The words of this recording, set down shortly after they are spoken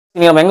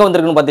நீங்க எங்க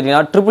வந்திருக்குன்னு பாத்தீங்கன்னா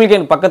ட்ரிபிள்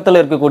கேன்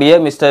பக்கத்துல இருக்கக்கூடிய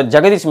மிஸ்டர்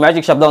ஜெகதீஷ்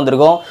மேஜிக் ஷாப் தான்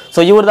வந்திருக்கோம். ஸோ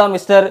இவர் தான்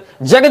மிஸ்டர்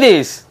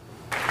ஜெகதீஷ்.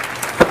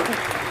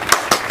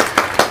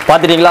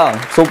 பார்த்துட்டீங்களா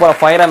சூப்பராக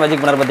ஃபயராக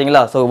மேஜிக் பண்ணார்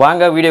பார்த்தீங்களா. ஸோ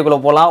வாங்க வீடியோக்குள்ளே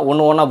போகலாம்.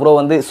 ஒன்று ப்ரோ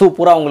வந்து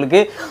சூப்பராக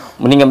உங்களுக்கு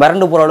நீங்கள்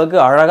மிரண்டு போகிற அளவுக்கு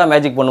அழகாக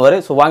மேஜிக் பண்ணுவார்.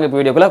 ஸோ வாங்க இப்போ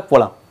வீடியோக்குள்ளே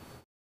போகலாம்.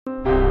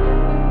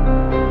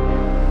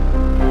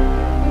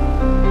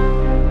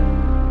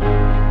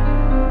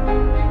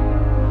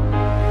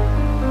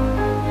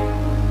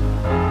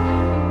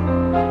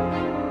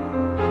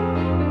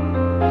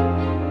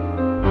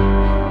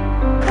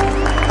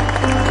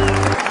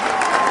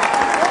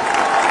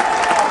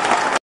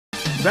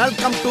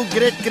 Welcome to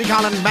great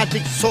Kirikalan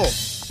magic show.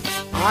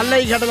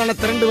 அலைகடலான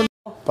திரண்டு வந்து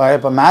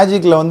இப்போ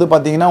மேஜிக்ல வந்து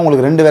பாத்தீங்கன்னா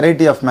உங்களுக்கு ரெண்டு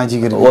வெரைட்டி ஆஃப்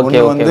மேஜிக் இருக்கு.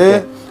 ஒன்று வந்து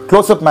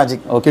க்ளோஸ் அப்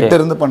மேஜிக் கிட்ட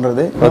இருந்து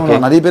பண்றது.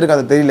 நிறைய பேருக்கு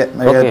அது தெரியல.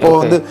 இப்போ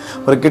வந்து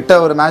ஒரு கிட்ட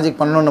ஒரு மேஜிக்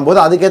பண்ணணும் போது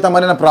அதுக்கேற்ற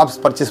மாதிரியான ப்ராப்ஸ்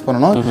பர்ச்சேஸ்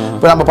பண்ணணும்.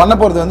 இப்போ நம்ம பண்ண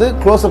போறது வந்து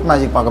க்ளோஸ் அப்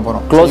மேஜிக் பார்க்க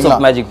போறோம். க்ளோஸ்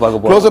அப் மேஜிக்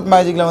பார்க்க போறோம். க்ளோஸ் அப்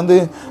மேஜிக்ல வந்து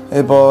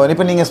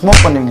இப்போ நீங்க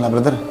ஸ்மோக் பண்ணுவீங்களா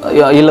பிரதர்?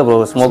 இல்ல ப்ரோ,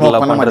 ஸ்மோக்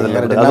எல்லாம் பண்றது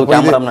இல்ல. அது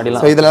கேமரா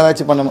முன்னாடிலாம். சோ இதெல்லாம்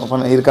ஏதாச்சும்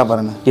பண்ண இருக்கா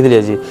பாருங்க.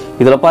 இதுல ஜி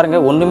இதுல பாருங்க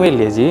ஒண்ணுமே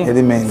இல்ல ஜி.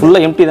 எதுமே இல்ல.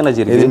 ஃபுல்லா எம்டி தான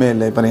ஜி இருக்கு. எதுமே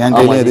இல்ல. இப்போ என்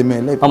கையில எதுமே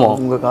இல்ல. இப்போ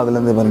உங்க காதுல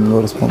இருந்து பாருங்க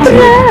ஒரு ஸ்மோக்.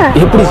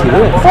 எப்படி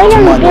ஜி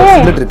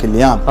சிகரெட் இருக்கு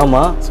இல்லையா?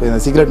 ஆமா. சோ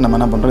இந்த சிகரெட் நம்ம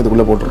என்ன பண்றோம்,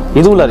 இதுக்குள்ள போட்டுறோம்.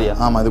 இது உள்ளறியா?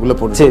 ஆமா, இதுக்குள்ள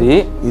போட்டு. சரி,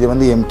 இது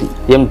வந்து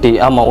எம்டி.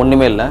 ஆமா,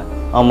 ஒண்ணுமே இல்ல.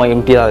 ஆமா,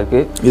 எம்டியா இருக்கு.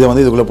 இத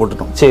வந்து இதுக்குள்ள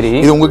போட்டுட்டோம். சரி,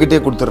 இது உங்ககிட்டயே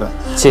கொடுத்துறேன்.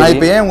 நான்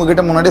இப்போ ஏன்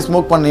உங்ககிட்ட முன்னாடியே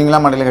ஸ்மோக் பண்ணீங்களா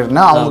மாட்டீங்களா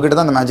கேட்டேன்னா அவங்க கிட்ட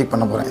தான் அந்த மேஜிக்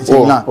பண்ண போறேன்.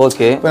 சரிங்களா?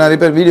 ஓகே. இப்போ நிறைய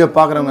பேர் வீடியோ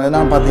பாக்குறவங்க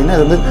என்ன பாத்தீங்கன்னா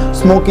இது வந்து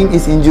smoking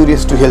is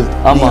injurious to health.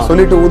 ஆமா,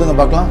 சொல்லிட்டு ஊதுங்க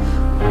பார்க்கலாம்.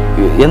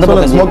 எந்த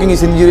பக்கம் ஸ்மோக்கிங்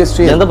இஸ் இன்ஜூரியஸ்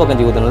டு? எந்த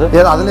பக்கம் ஊதுனது?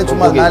 அதுல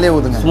சும்மா மேலே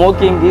ஊதுங்க.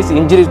 Smoking is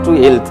injurious to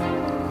health.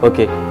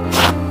 Okay.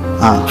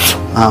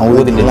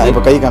 ஊதுட்டீங்களா?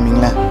 இப்போ கை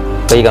காமிங்களே.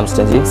 கை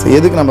காமிச்சிட்டாஜி.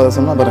 எதுக்கு நம்ம அதை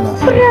சொன்னா பாருங்க.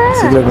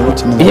 சிகரெட் வந்து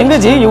சின்னது. எங்க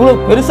ஜி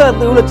இவ்வளவு பெருசா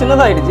இருக்கு, இவ்வளவு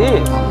சின்னதா ஆயிடுச்சு.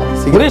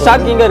 ஒரே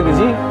ஷாக்கிங்கா இருக்கு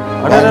ஜி.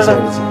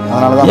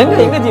 அதனால தான்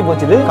எங்க ஜி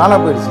போச்சு?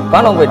 காணாம போயிடுச்சு.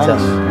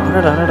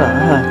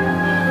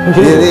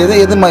 இது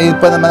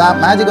இப்போ இந்த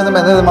மேஜிக் வந்து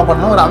எந்த விதமா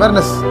பண்ணணும், ஒரு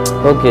அவேர்னஸ்.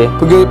 ஓகே.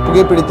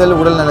 புகைப்பிடித்தல்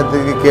உடல்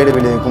நலத்துக்கு கேடு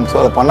விளைவிக்கும். ஸோ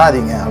அதை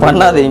பண்ணாதீங்க.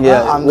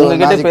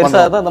 உங்ககிட்ட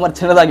பெருசா தான் இந்த மாதிரி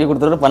சின்னதாக்கி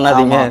கொடுத்துட்டு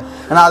பண்ணாதீங்க.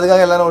 ஏன்னா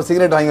அதுக்காக எல்லாரும் ஒரு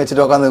சிகரெட் வாங்கி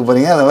வச்சுட்டு உட்காந்து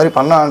போறீங்க. அந்த மாதிரி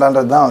பண்ண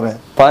வேண்டான்றது தான் ஒரு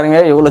பாருங்க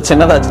எவ்வளவு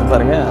சின்னதா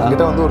வச்சிருப்பாருங்க.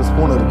 கிட்ட வந்து ஒரு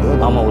ஸ்பூன் இருக்கு.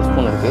 ஆமா, ஒரு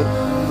ஸ்பூன் இருக்கு.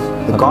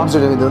 இது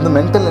கான்செப்ட். இது வந்து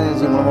மென்டல்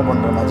எனர்ஜி மூலமா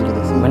பண்ற மேஜிக்.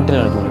 இது மென்டல்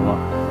எனர்ஜி மூலமா.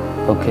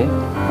 Okay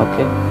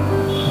okay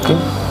okay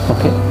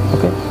okay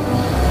okay.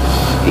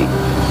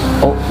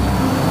 ஓ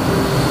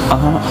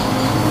ஆஹா.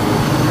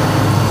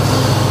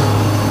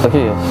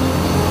 ஓகே.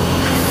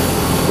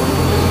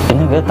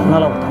 என்னங்க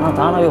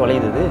தானாவே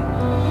வளையுது.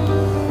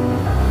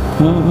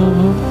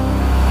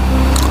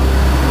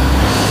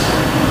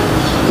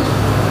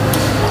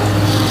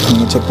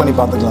 நீங்க செக் பண்ணி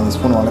பார்த்துக்கலாம் அந்த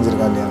ஸ்பூன்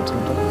வளைஞ்சிருக்கா இல்லையான்னு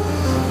சொல்லிட்டு.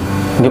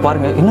 இங்க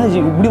பாருங்க என்ன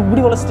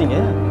இப்படி வளைச்சிட்டீங்க.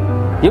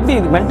 எப்படி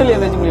இது மென்டல்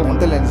எனர்ஜி மூலியம்?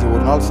 Mental energy.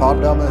 ஒரு நாள்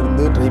சாப்பிடாம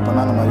இருந்து ட்ரை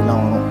பண்ணா அந்த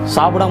மாதிரிலாம் வரும்.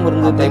 சாப்பிடாம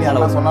இருந்து ட்ரை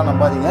பண்ணா சொன்னா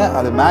நம்பாதீங்க.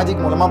 அது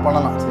மேஜிக் மூலமா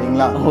பண்ணலாம்.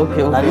 சரிங்களா? ஓகே.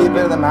 நிறைய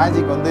பேர் இந்த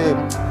மேஜிக் வந்து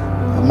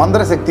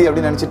மந்திர சக்தி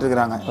அப்படின்னு நினைச்சிட்டு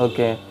இருக்காங்க.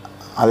 ஓகே.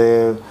 அது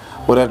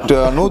ஒரு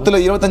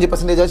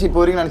 125% ஆச்சு இப்போ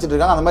வரைக்கும் நினைச்சிட்டு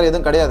இருக்காங்க. அந்த மாதிரி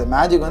எதுவும் கிடையாது.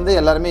 மேஜிக் வந்து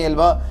எல்லாருமே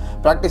இயல்பா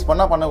ப்ராக்டிஸ்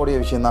பண்ணக்கூடிய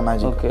விஷயம் தான்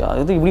மேஜிக். ஓகே.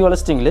 அது இப்படி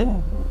வளைச்சிட்டீங்களே.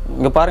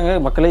 இங்க பாருங்க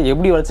மக்களே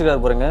எப்படி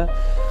வளைச்சிருக்காரு பாருங்க.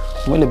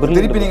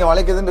 திருப்பி நீங்க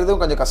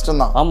வளைக்கிறதுன்றது கொஞ்சம்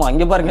கஷ்டம் தான். ஆமா,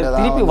 இங்க பாருங்க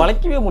திருப்பி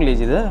வளைக்கவே முடியல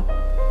இது.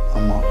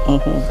 ஆமா.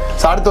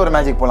 அடுத்த ஒரு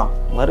மேஜிக் போலாம்.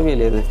 வரவே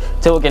இல்லையே இது.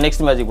 சரி, ஓகே,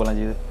 நெக்ஸ்ட் மேஜிக் போலாம்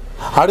ஜி.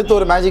 அடுத்த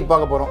ஒரு மேஜிக்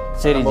பார்க்க போறோம்.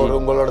 சரி ஜி.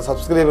 உங்களோட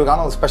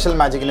சப்ஸ்கிரைபருக்கான ஒரு ஸ்பெஷல்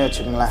மேஜிக்னே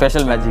வச்சுக்கோங்களேன்.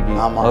 Special magic.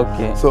 ஆமா,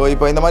 ஓகே. சோ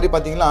இப்போ இந்த மாதிரி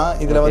பாத்தீங்கன்னா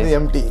இதுல வந்து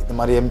எம்டி, இந்த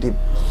மாதிரி எம்டி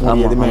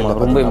எதுவுமே இல்ல.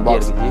 ரொம்ப எம்டியா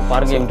இருக்கு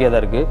பாருங்க. எம்டியா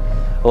தான் இருக்கு.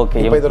 ஓகே.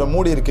 இப்போ இதோட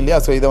மூடி இருக்கு இல்லையா?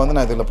 சோ இத வந்து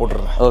நான் இதுல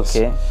போட்டுறேன்.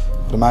 ஓகே.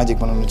 ஒரு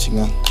மேஜிக் பண்ணனும்னு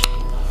வெச்சுங்க.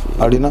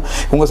 அப்படினா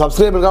உங்க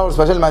சப்ஸ்கிரைபருக்காக ஒரு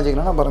ஸ்பெஷல்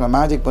மேஜிக்னா பாருங்க,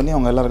 மேஜிக் பண்ணி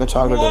அவங்க எல்லாருக்கும்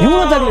சாக்லேட்.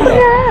 இவ்ளோ சாக்லேட்?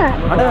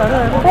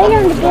 கையில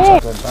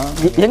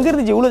வந்துச்சு. எங்க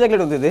இருந்து இவ்ளோ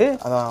சாக்லேட் வந்தது?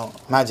 அதான்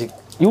மேஜிக்.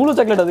 இவ்ளோ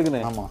சாக்லேட்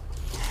அதுக்குன்னு? ஆமா.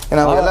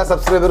 ஏன்னா எல்லா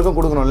சப்ஸ்கிரைபருக்கும்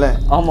கொடுக்கணும்ல.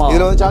 ஆமா.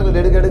 இதுல வந்து சாக்லேட்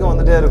எடுக்க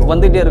வந்துட்டே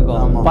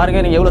இருக்கும்.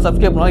 பாருங்க நீங்க எவ்வளவு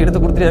சப்ஸ்கிரைப் பண்ணா எடுத்து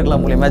கொடுத்துட்டே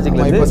இருக்கலாம் மூல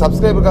மேஜிக்ல. இப்போ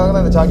சப்ஸ்கிரைபருக்காக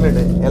தான் இந்த சாக்லேட்.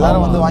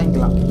 எல்லாரும் வந்து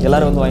வாங்கிக்கலாம்.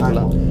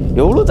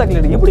 எவ்வளவு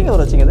சாக்லேட் எப்படிங்க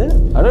வச்சிங்க இது?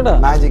 அடடா,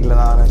 மேஜிக்ல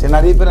தான். சரி,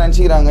 நிறைய பேர்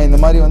நினைச்சிக்கிறாங்க இந்த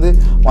மாதிரி வந்து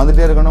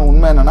வந்துட்டே இருக்கணும்.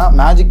 உண்மை என்னன்னா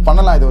மேஜிக்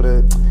பண்ணலாம்.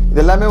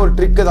 இது எல்லாமே ஒரு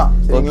ட்ரிக் தான்.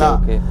 சரிங்களா?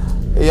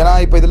 ஏன்னா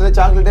இப்போ இதுல இருந்து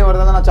சாக்லேட்டே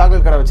வரதா நான்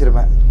சாக்லேட் கடை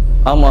வச்சிருப்பேன்.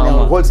 ஆமா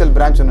ஆமா, ஹோல்சேல்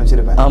பிரான்ச் ஒன்று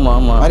வச்சிருப்பேன். ஆமா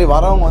ஆமா. மாதிரி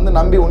வரவங்க வந்து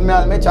நம்பி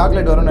உண்மையாலுமே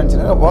சாக்லேட் வரும்னு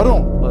நினைச்சிருக்காங்க.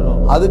 வரும்.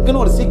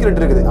 அதுக்குன்னு ஒரு சீக்ரெட்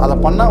இருக்குது. அதை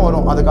பண்ணா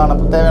வரும். அதுக்கான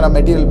தேவையான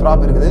மெட்டீரியல்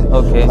ப்ராப் இருக்குது.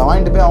 அதை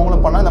வாங்கிட்டு போய்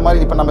அவங்களும் பண்ணா இந்த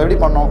மாதிரி இப்போ நம்ம எப்படி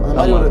பண்ணோம் இந்த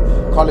மாதிரி ஒரு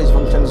காலேஜ்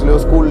ஃபங்க்ஷன்ஸ்லயோ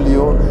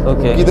ஸ்கூல்லயோ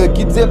இது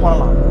கிட்ஸே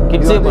பண்ணலாம்.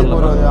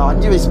 ஒரு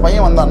 5 வயசு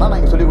பையன் வந்தான்னா நான்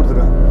இங்க சொல்லி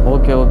கொடுத்துருவேன்.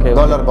 Okay okay.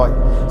 டாலர் பாய்.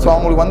 ஸோ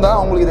அவங்களுக்கு வந்தா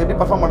அவங்களுக்கு இதை எப்படி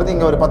பர்ஃபார்ம் பண்ணுறது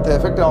இங்கே ஒரு 10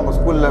 எஃபெக்ட் அவங்க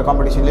ஸ்கூல்ல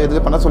காம்படிஷன்ல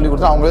எதுல பண்ண சொல்லி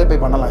கொடுத்தா அவங்களே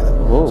போய் பண்ணலாம். இது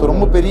ஸோ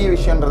ரொம்ப பெரிய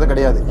விஷயம்ன்றது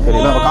கிடையாது.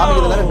 நம்ம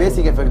காமிக்கிறதுல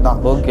பேசிக் எஃபெக்ட் தான்.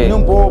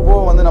 இன்னும் போக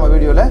வந்து நம்ம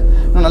வீடியோல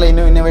இன்னும் நல்ல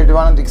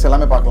இன்னோவேட்டிவான ட்ரிக்ஸ்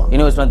எல்லாமே பார்க்கலாம்.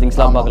 இன்னோவேட்டிவான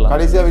திங்ஸ்லாம் பார்க்கலாம்.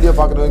 கடைசியா வீடியோ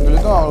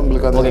பார்க்குறவங்களுக்கும்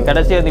அவங்களுக்கு அது ஓகே.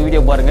 கடைசியா இந்த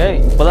வீடியோ பாருங்க.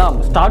 இப்போதான்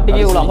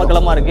ஸ்டார்டிங்கே இவ்வளோ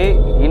அமக்கலமா இருக்கு.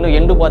 இன்னும்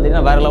எண்டு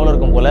பார்த்தீங்கன்னா வேற லெவலில்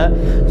இருக்கும் போல.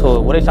 ஸோ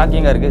ஒரே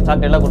ஷாக்கிங்காக இருக்கு.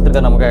 சாக்லேட் எல்லாம்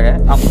கொடுத்துருக்காரு நமக்காக.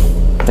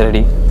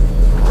 ரெடி.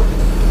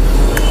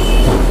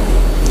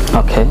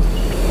 ஓகே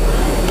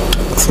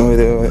ஸோ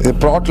இது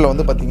ப்ராட்டில்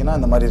வந்து பார்த்தீங்கன்னா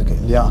இந்த மாதிரி இருக்குது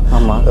இல்லையா?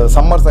 ஆமாம்.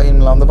 சம்மர்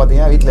டைமில் வந்து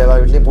பார்த்தீங்கன்னா வீட்டில் எல்லா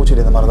வீட்லேயும்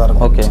பூச்செடி இந்த மாதிரி தான்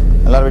இருக்கும். ஓகே.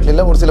 எல்லார்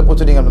வீட்லையும் ஒரு சில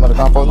பூச்செடிங்க அந்த மாதிரி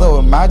இருக்கும். அப்போ வந்து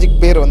ஒரு மேஜிக்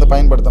பேர் வந்து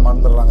பயன்படுத்த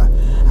மறந்துடுறாங்க.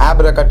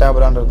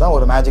 ஆப்ரகாடாப்ரான்றது தான்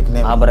ஒரு மேஜிக்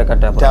நேம்.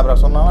 ஆப்ரகாடாப்ரா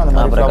சொன்னாலும் அந்த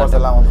மாதிரி ஃப்ளவர்ஸ்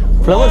எல்லாம் வந்து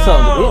ஃப்ளவர்ஸ்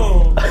வந்து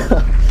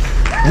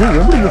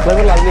எப்படி இந்த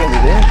ஃப்ளவர் அதுலேயே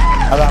இருந்தது?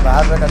 அதான் அந்த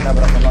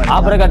ஆப்ரகாடாப்ரா சொன்னாங்க.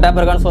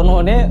 ஆப்ரகாடாப்ரான்னு சொன்ன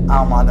உடனே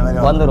ஆமாம் அந்த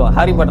மாதிரி வந்துடும்.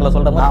 ஹாரி பாட்டரில்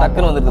சொல்கிற மாதிரி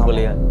டக்குன்னு வந்துடுது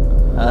போலையா?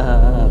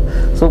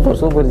 சூப்பர்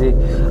சூப்பர் ஜி,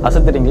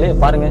 அசத்துறீங்களே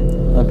பாருங்க.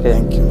 Okay,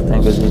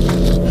 thank you G.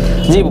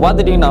 ஜி இப்போ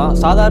பார்த்துட்டிங்கன்னா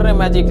சாதாரண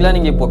மேஜிக்லாம்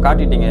நீங்கள் இப்போ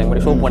காட்டிட்டீங்க, இந்த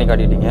மாதிரி ஷோ பண்ணி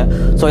காட்டிட்டீங்க.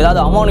 ஸோ ஏதாவது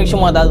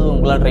அமானுஷமாக ஏதாவது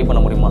உங்களால் ட்ரை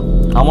பண்ண முடியுமா?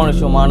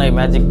 அமானுஷமான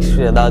மேஜிக்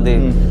ஏதாவது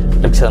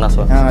ட்ரிக்ஸ் எதனா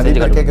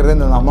சொல்லுங்கள். கேட்குறது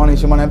இந்த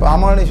அமானுஷமான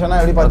அமானுஷம்னா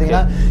எப்படி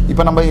பார்த்தீங்கன்னா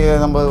இப்போ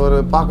நம்ம ஒரு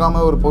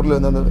பார்க்காம ஒரு பொருள்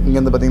வந்து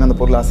இங்கேருந்து பார்த்தீங்கன்னா அந்த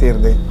பொருள்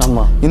அசையிறது.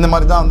 ஆமாம், இந்த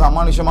மாதிரி தான் வந்து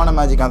அமானுஷமான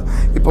மேஜிக்.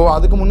 இப்போ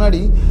அதுக்கு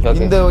முன்னாடி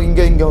இந்த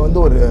இங்கே வந்து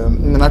ஒரு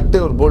நட்டு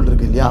ஒரு போல்ட்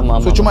இருக்கு இல்லையா?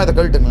 சும்மா இதை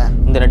கழட்டுங்களேன்.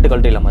 இந்த நட்டு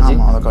கழட்டிடலாமா ஜி?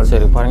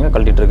 சரி பாருங்க,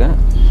 கழட்டிட்டு இருக்கேன்.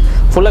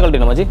 ஃபுல்லாக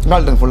கழட்டிடலாமா ஜி?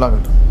 கழட்டுங்க, ஃபுல்லாக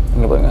கழட்டு.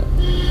 இங்கே பாருங்க.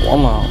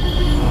 ஆமாம்,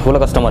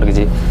 ஃபுல்லாக கஷ்டமாக இருக்குது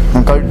ஜி.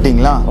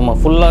 கழட்டிங்களா? ஆமாம்,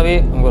 ஃபுல்லாகவே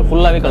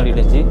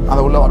கழட்டிட்டேன் ஜி. அதை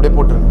உள்ள அப்படியே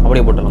போட்டுருங்க.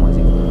 அப்படியே போட்டுடலாமா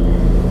ஜி?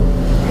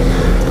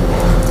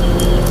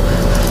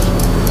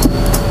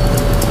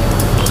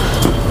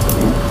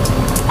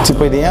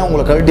 இப்போ இது ஏன்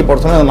உங்களை கழட்டி போட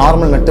சொன்னா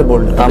நார்மல் நட்டு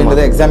போல்ட்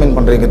அப்படின்றத எக்ஸாமின்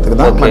பண்ணுறதுக்கு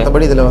தான்.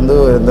 மற்றபடி இதில் வந்து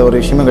எந்த ஒரு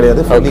விஷயமும்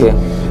கிடையாது.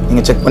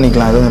 நீங்கள் செக்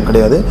பண்ணிக்கலாம், எதுவும்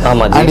கிடையாது.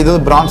 அண்ட் இது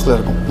வந்து பிரான்ஸ்ல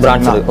இருக்கும்.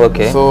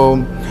 ஓகே. ஸோ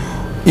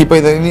இப்போ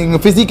இதை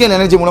நீங்கள் ஃபிசிக்கல்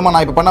எனர்ஜி மூலமாக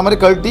நான் இப்போ பண்ண மாதிரி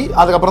கழட்டி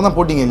அதுக்கப்புறம் தான்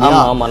போட்டிங்க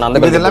இல்லையா?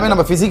 இது எல்லாமே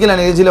நம்ம ஃபிசிக்கல்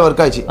எனர்ஜியில்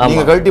ஒர்க் ஆச்சு.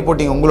 நீங்கள் கழட்டி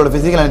போட்டிங்க, உங்களோட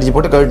ஃபிசிக்கல் எனர்ஜி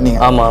போட்டு கழட்டினீங்க.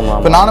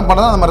 இப்போ நானும்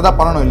பண்ணதான் அந்த மாதிரி தான்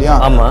பண்ணணும் இல்லையா?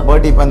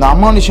 பட் இப்போ இந்த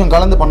அமானுஷம்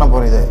கலந்து பண்ண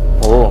போகிறேன். இது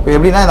இப்போ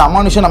எப்படின்னா இந்த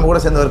அமானுஷம் நம்ம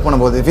கூட சேர்ந்து ஒர்க் பண்ண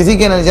போகுது.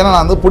 ஃபிசிக்கல் எனர்ஜினா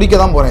நான் வந்து பிடிக்க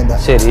தான் போகிறேன். இந்த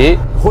சரி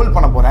ஹோல்ட்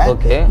பண்ண போகிறேன்.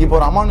 இப்போ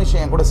ஒரு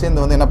அமானுஷம் என் கூட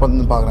சேர்ந்து வந்து என்ன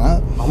பண்ணுன்னு பார்க்குறேன்.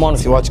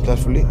 அமானுஷம் வாட்ச்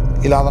கேர்ஃபுல்லி.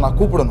 இல்லை அதை நான்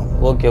கூப்பிடணும்.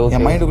 Okay okay.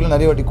 என் மைண்டுக்குள்ளே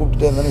நிறைய வாட்டி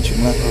கூப்பிட்டுட்டே இருந்தேன்னு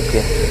வச்சுக்கோங்களேன்.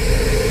 ஓகே.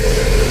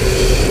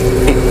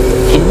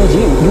 என்ன ஜி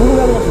இவ்வளோ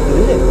வேலை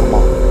சுற்றுது?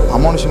 ஆமாம்,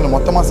 அமானுஷங்களை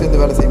மொத்தமாக சேர்ந்து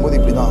வேலை செய்யும்போது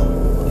இப்படி தான்.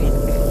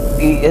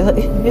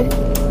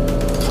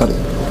 சாரி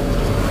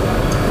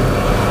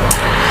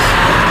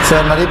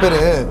சார், நிறைய பேர்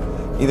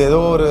இது ஏதோ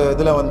ஒரு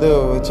இதில் வந்து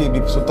வச்சு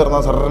இப்படி சுற்றுறதா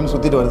சர்றன்னு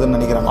சுற்றிட்டு வருதுன்னு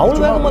நினைக்கிறாங்க. அவ்வளோ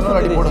வேகமாக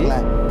அடி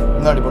போடுங்களேன்,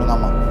 இன்னும் அடி போடுங்க.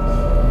 ஆமாம்,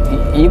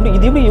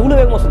 எப்படி இவ்வளோ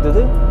வேகமாக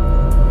சுற்றுது?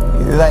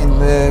 இதுதான்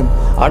இந்த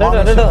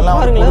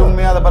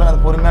பொறுமையாக அதை பாருங்க.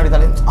 அது பொறுமையாக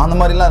அடித்தாலே அந்த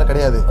மாதிரிலாம் அது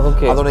கிடையாது.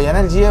 அதோட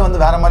எனர்ஜியே வந்து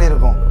வேற மாதிரி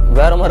இருக்கும்.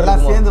 வேற மாதிரி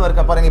எல்லாம் சேர்ந்து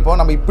வரக்க பாருங்க. இப்போ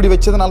நம்ம இப்படி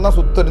வச்சதுனால தான்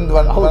சுத்த இருந்து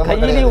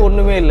கையிலேயே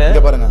ஒண்ணுமே இல்லை.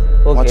 இங்க பாருங்க.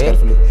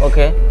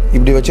 ஓகே,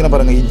 இப்படி வச்சுனா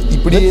பாருங்க,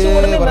 இப்படியே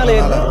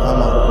வரனால.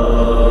 ஆமா,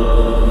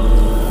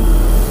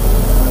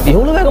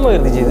 எவ்வளவு வேகமா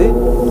இருந்துச்சு இது.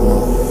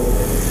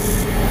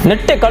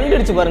 நெட்டை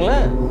கழண்டிடுச்சு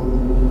பாருங்களேன்.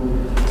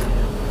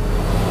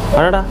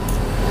 அடடா,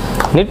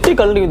 நெட்டை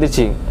கழண்டி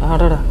வந்துச்சு.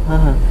 அடடா,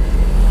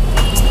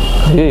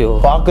 ஐயோ.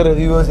 பார்க்குற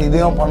வியூவர்ஸ்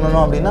இதையும்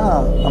பண்ணணும் அப்படின்னா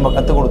நம்ம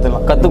கற்றுக்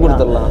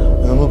கொடுத்துடலாம்.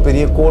 இது வந்து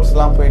பெரிய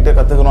கோர்ஸ்லாம் போயிட்டு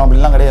கற்றுக்கணும்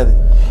அப்படிலாம் கிடையாது.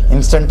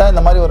 இன்ஸ்டண்ட்டாக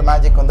இந்த மாதிரி ஒரு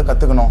மேஜிக் வந்து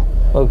கற்றுக்கணும்.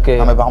 ஓகே,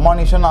 நம்ம இப்போ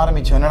அமானுஷன்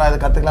ஆரம்பிச்சோம். என்னடா இது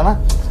கற்றுக்கலாம்னா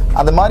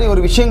அது மாதிரி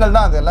ஒரு விஷயங்கள்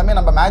தான். அது எல்லாமே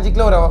நம்ம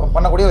மேஜிக்கில் ஒரு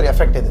பண்ணக்கூடிய ஒரு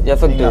எஃபெக்ட். இது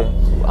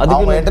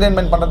அதுக்கு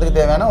என்டர்டெயின்மெண்ட் பண்ணுறதுக்கு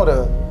தேவையான ஒரு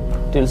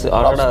டீல்ஸ்.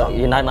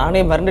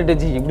 நானே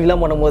மறந்துட்டுச்சு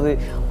இப்படிலாம் பண்ணும்போது.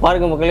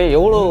 பாருங்க மக்களே,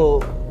 எவ்வளோ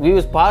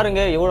வியூஸ்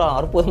பாருங்க, எவ்வளோ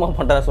அற்புதமாக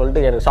பண்ணுறா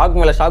சொல்லிட்டு எனக்கு ஷாக்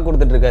மேலே ஷாக்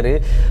கொடுத்துட்டு இருக்காரு.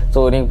 ஸோ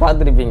நீங்கள்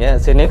பார்த்துருப்பீங்க.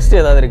 சரி, நெக்ஸ்ட்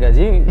ஏதாவது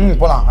இருக்காஜி?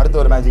 போகலாம்.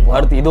 அடுத்து ஒரு மேஜிக்.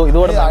 அடுத்து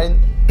இதோட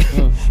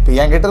இப்போ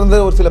என்கிட்ட இருந்து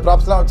ஒரு சில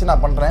ப்ராப்ஸ்லாம் வச்சு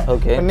நான் பண்ணுறேன்.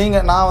 ஓகே,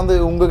 நீங்கள் நான் வந்து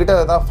உங்ககிட்ட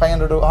ஏதாவது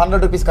 500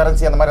 100 rupees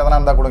கரன்சி அந்த மாதிரி எதனா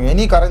இருந்தால் கொடுங்க.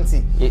 எனி கரன்சி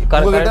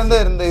உங்ககிட்ட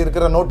இருந்து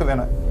இருக்கிற நோட்டு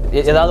வேணும்.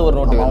 ஏதாவது ஒரு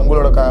நோட்டு,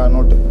 உங்களோட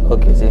நோட்டு.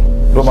 ஓகே சரி,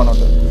 ரூபா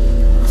நோட்டு.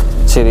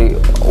 சரி,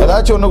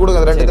 ஏதாச்சும் ஒன்று கொடுங்க.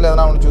 ரெண்டுத்துல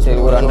எதனா ஒன்று சூஸ்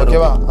பண்ணுங்க.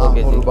 ஓகேவா?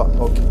 100 ரூபாய்.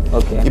 Okay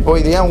okay. இப்போ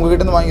இது ஏன்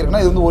உங்ககிட்ட இருந்து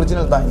வாங்கியிருக்குன்னா இது வந்து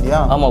ஒரிஜினல் தான் இல்லையா?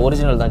 ஆமாம்,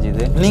 ஒரிஜினல் தான்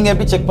இது. நீங்கள்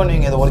எப்படி செக்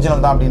பண்ணுவீங்க இது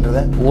ஒரிஜினல் தான்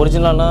அப்படின்றத?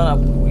 ஒரிஜினல்னா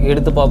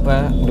எடுத்து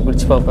பார்ப்பேன், இப்படி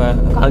பிடிச்சி பார்ப்பேன்,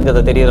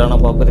 காந்தி தெரியறானா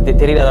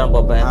பார்ப்பேன், தெரியறான்னு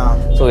பார்ப்பேன்.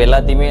 ஸோ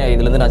எல்லாத்தையுமே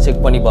இதுலேருந்து நான்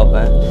செக் பண்ணி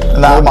பார்ப்பேன்.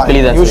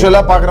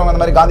 யூஸ்வலாக பார்க்குறவங்க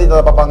அந்த மாதிரி காந்தி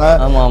தாத்தா பார்ப்பாங்க.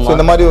 ஆமாம்,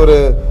 இந்த மாதிரி ஒரு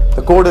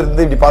கோடு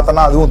இருந்து இப்படி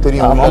பார்த்தோன்னா அதுவும்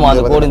தெரியும். ஆமாம்,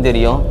 அந்த கோடும்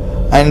தெரியும்.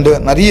 அண்ட்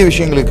நிறைய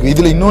விஷயங்களுக்கு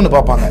இதில் இன்னொன்று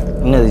பார்ப்பாங்க.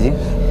 என்னது?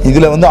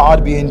 இதில் வந்து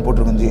ஆர்பிஐன்னு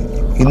போட்டிருக்கோம் ஜி.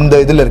 இந்த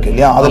இதில் இருக்கு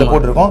இல்லையா, அதில்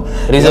போட்டிருக்கோம்.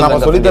 நம்ம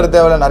சொல்லித்தர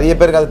தேவையில்ல, நிறைய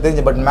பேருக்கு அது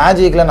தெரிஞ்சு. பட்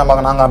மேஜிக்கில்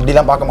நாங்கள்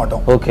அப்படிலாம் பார்க்க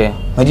மாட்டோம். ஓகே,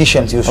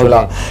 மெஜிஷியன்ஸ்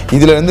யூஸ்வலாக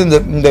இதில் இருந்து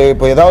இந்த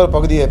இப்போ ஏதாவது ஒரு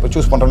பகுதியை இப்போ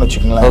சூஸ் பண்ணுறோன்னு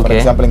வச்சுக்கோங்களேன். ஃபார்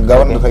எக்ஸாம்பிள் இங்கே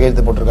கவர்னர்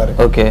கையெழுத்து போட்டிருக்காரு.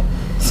 ஓகே,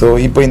 ஸோ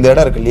இப்போ இந்த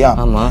இடம் இருக்கு இல்லையா?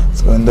 ஆமாம்.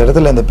 ஸோ இந்த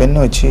இடத்துல இந்த பெண்ணை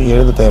வச்சு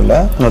எழுத தேவையில்ல.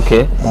 ஓகே,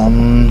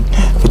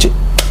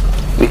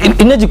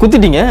 என்னாச்சு?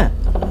 குத்திட்டீங்க?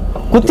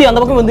 குத்தி அந்த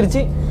பக்கம்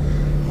வந்துருச்சு.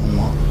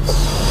 ஆமாம்.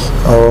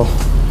 ஓ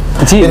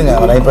சரிங்க,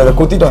 இப்போ இதை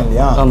குத்திட்டோம்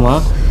இல்லையா?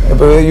 ஆமாம்.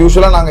 இப்போ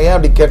யூஸ்வலாக நாங்கள் ஏன்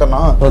அப்படி கேட்டோம்னா,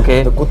 ஓகே,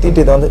 இதை குத்திட்டு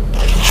இதை வந்து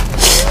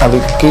அது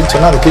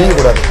கிழிச்சோன்னா அது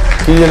கிழியக்கூடாது.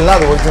 கிழியல்னா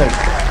அது ஒரிஜினல்.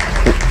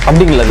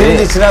 அப்படிங்களா?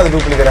 கிழிஞ்சிச்சுன்னா அது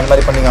டூப்ளிகேட். அந்த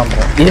மாதிரி பண்ணி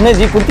காமிப்போம். என்ன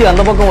ஜி, குத்தி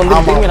அந்த பக்கம்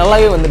வந்து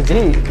நல்லாவே வந்துருச்சு.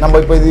 நம்ம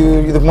இப்போ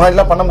இதுக்கு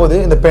முன்னாடிலாம் பண்ணும்போது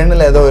இந்த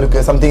பெண்ணில் ஏதோ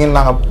இருக்குது சம்திங்.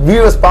 நாங்கள்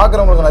வியூவர்ஸ்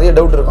பார்க்குறவங்களுக்கு நிறைய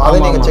டவுட் இருக்கும். அதை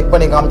நீங்கள் செக்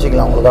பண்ணி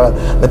காமிச்சிக்கலாம். உங்களுக்காக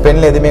இந்த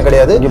பெண்ணில் எதுவுமே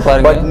கிடையாது.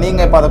 பட்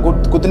நீங்கள் இப்போ அதை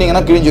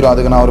குத்துனீங்கன்னா கிழிஞ்சிடும்.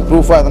 அதுக்கு நான் ஒரு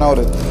ப்ரூஃபாக எதனா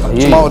ஒரு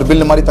சும்மா ஒரு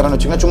பில்லு மாதிரி தரேன்னு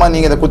வச்சுக்கோங்க. சும்மா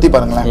நீங்கள் இதை குத்தி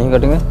பாருங்களேன். நீங்கள்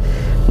கேட்டுங்க,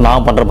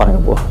 நான் பண்ணுற பாருங்க.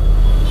 இப்போ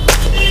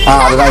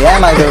அதுதான்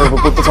ஏன் நான் இதை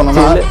குத்து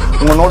சொன்னேன்னா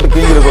உங்க நோட்டு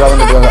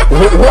கிழிஞ்சிடக்கூடாதுன்னு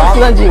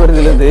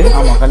வருது.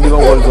 ஆமா கண்டிப்பா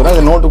ஹோல்ஸ் வரும்.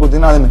 இந்த நோட்டு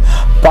குத்தினா அது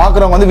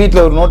பாக்குறவங்க வந்து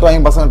வீட்டுல ஒரு நோட்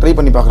வாங்கி பசங்க ட்ரை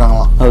பண்ணி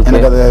பாக்குறாங்களாம்.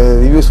 எனக்கு அது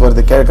ரிவ்யூஸ்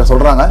வருது கேட்க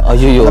சொல்றாங்க.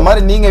 இந்த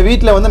மாதிரி நீங்க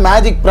வீட்டுல வந்து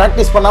மேஜிக்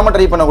பிராக்டிஸ் பண்ணாம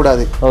ட்ரை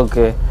பண்ணக்கூடாது.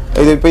 ஓகே.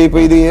 இப்போ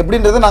இது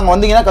எப்படின்றது நாங்க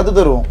வந்தீங்கன்னா கத்து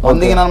தருவோம்.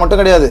 வந்தீங்கன்னா மட்டும்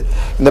கிடையாது,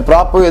 இந்த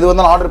ப்ராப் எது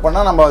வந்தாலும் ஆர்டர்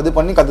பண்ணா நம்ம இது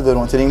பண்ணி கத்து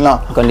தருவோம். சரிங்களா?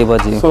 கண்டிப்பா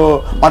ஜி. சோ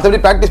மத்தபடி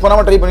பிராக்டிஸ்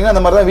பண்ணாம ட்ரை பண்ணீங்கன்னா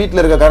அந்த மாதிரி தான்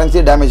வீட்ல இருக்க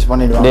கரன்சியை டேமேஜ்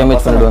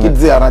பண்ணிடுவாங்க.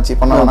 கிட்ஸ் யாராச்சும்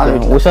பண்ணாங்கன்னா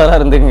உஷாரா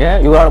இருந்துங்க.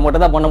 இவரால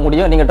மட்டும் தான் பண்ண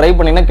முடியும். நீங்க ட்ரை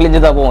பண்ணீங்கன்னா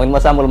கிழிஞ்சு தான் போகும்.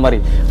 இந்த சாம்பிள் மாதிரி.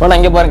 ஆனா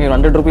இங்க பாருங்க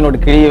 100 ரூபாய் நோட்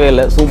கிழியவே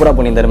இல்லை. சூப்பரா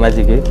பண்ணியிருந்தாரு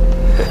மேஜிக்.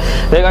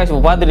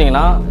 இப்போ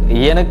பார்த்துட்டீங்கன்னா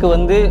எனக்கு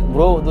வந்து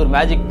ப்ரோ வந்து ஒரு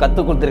மேஜிக்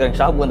கற்றுக் கொடுத்துருக்காங்க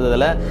ஷாப்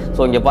வந்ததில்.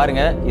 ஸோ இங்கே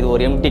பாருங்கள், இது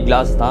ஒரு எம்டி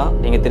கிளாஸ் தான்.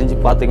 நீங்கள் தெரிஞ்சு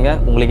பார்த்துங்க,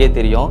 உங்களுக்கே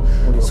தெரியும்.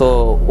 ஸோ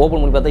ஓப்பன்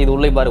பண்ணி பார்த்தா இது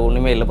உள்ளே பாருங்கள்,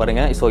 ஒன்றுமே இல்லை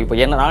பாருங்கள். ஸோ இப்போ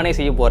என்ன நானே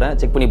செய்ய போகிறேன்,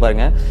 செக் பண்ணி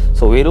பாருங்கள்.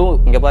 ஸோ வெறும்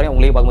இங்கே பாருங்கள்,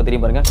 உங்களே பார்க்கும்போது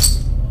தெரியும் பாருங்கள்.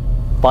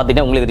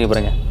 பார்த்துட்டேன், உங்களே தெரியும்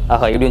பாருங்கள்.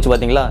 ஆஹா எப்படி வந்துச்சு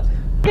பார்த்தீங்களா?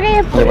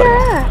 இங்கே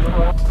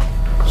பாருங்கள்,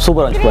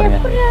 சூப்பராக வந்துச்சு பாருங்க.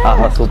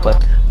 ஆஹா சூப்பர்.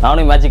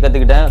 நானும் மேஜிக்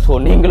கற்றுக்கிட்டேன். ஸோ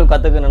நீங்களும்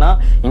கற்றுக்கணுன்னா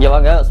இங்கே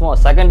வாங்க. சும்மா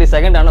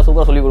செகண்ட் ஆனால்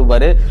சூப்பராக சொல்லி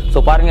கொடுப்பாரு.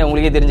 ஸோ பாருங்கள்,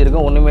 உங்களுக்கே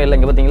தெரிஞ்சிருக்கும், ஒன்றுமே இல்லை.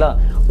 இங்கே பார்த்தீங்களா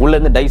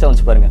உள்ளேருந்து டைஸாக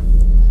வந்துச்சு பாருங்கள்.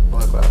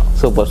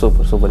 Super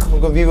super super.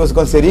 உங்கள்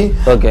வியூவர்ஸ்க்கும் சரி,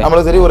 ஓகே,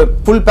 நம்மளும் சரி, ஒரு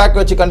ஃபுல் பேக்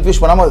வச்சு கன்ஃபியூஸ்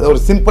பண்ணாம ஒரு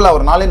சிம்பிளா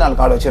ஒரு 4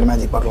 கார்டு வச்சு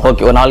மேஜிக் பார்க்கலாம்.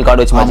 ஓகே, ஒரு 4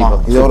 கார்டு வச்சு மேஜிக்.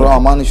 இது ஒரு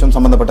அமானுஷம்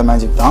சம்பந்தப்பட்ட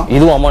மேஜிக் தான்.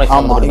 இதுவும் அமானுஷம்.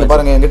 ஆமா, நீங்க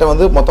பாருங்க என்கிட்ட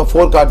வந்து மொத்தம்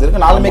 4 கார்ட்ஸ்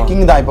இருக்கு. 4மே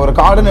கிங் தான். இப்போ ஒரு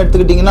கார்டுன்னு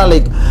எடுத்துக்கிட்டீங்கன்னா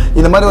லைக்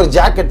இந்த மாதிரி ஒரு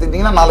ஜாக்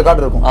எடுத்துக்கிட்டீங்கன்னா 4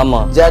 கார்டு இருக்கும்.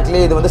 ஆமா,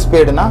 ஜாக்லயே இது வந்து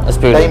ஸ்பேடுனா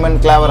டைமண்ட்,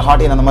 கிளாவர்,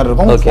 ஹார்டின் அந்த மாதிரி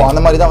இருக்கும்.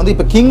 அந்த மாதிரி தான் வந்து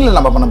இப்போ கிங்ல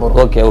நம்ம பண்ண போறோம்.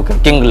 Okay okay.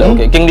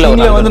 கிங்ல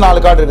வந்து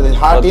 4 கார்டு இருக்குது.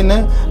 Heart,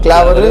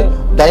 Dilawar,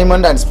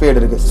 diamond and spade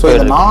இருக்கு. சோ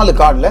இந்த 4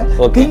 கார்டுல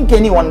think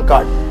any one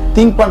card.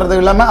 Think பண்றது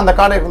இல்லாம அந்த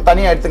கார்டை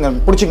தனியா எடுத்துங்க,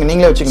 புடிச்சுங்க,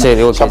 நீங்களே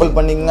வச்சுக்கோங்க. ஷஃபிள்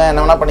பண்ணிங்க,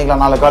 என்ன வேணா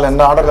பண்ணிக்கலாம். 4 கார்டு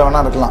எந்த ஆர்டர்ல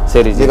வேணா இருக்கலாம்.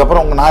 சரி,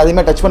 இதுக்கப்புறம் உங்க நான்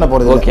எதுவுமே டச் பண்ண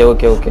போறது. Okay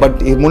okay okay. பட்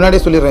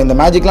முன்னாடியே சொல்லிடுறேன், இந்த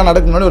மேஜிக்லாம்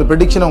நடக்க முன்னாடி ஒரு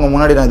ப்ரெடிக்ஷன் உங்க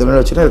முன்னாடி நான் இது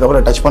முன்னாடி வச்சிருக்கேன்.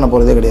 இதுக்கப்புறம் டச் பண்ண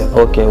போறதே கிடையாது.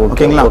 ஓகே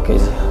ஓகேங்களா?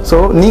 ஓகே. சோ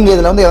நீங்க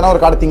இதுல வந்து எதனா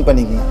ஒரு கார்டு திங்க்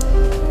பண்ணிக்கங்க.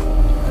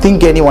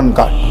 திங்க் எனி ஒன்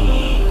கார்டு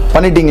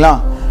பண்ணிட்டீங்களா?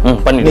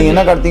 நீங்க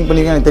என்ன கார்டு திங்க்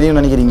பண்ணீங்க எனக்கு தெரியும்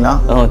நினைக்கிறீங்களா?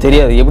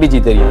 தெரியாது. எப்படி ஜி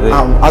தெரியாது?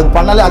 அது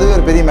பண்ணாலே அதுவே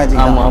ஒரு பெரிய மேஜிக்.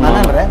 நான்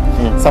நினைக்கிறேன்,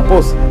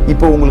 சப்போஸ்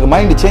இப்போ உங்களுக்கு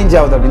மைண்ட் சேஞ்ச்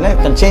ஆகுது அப்படின்னா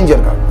சேஞ்ச்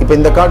இருக்கா? இப்போ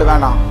இந்த கார்டு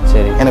வேணாம்,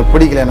 சரி எனக்கு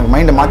பிடிக்கல, எனக்கு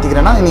மைண்ட்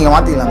மாத்திக்கிறேன்னா நீங்க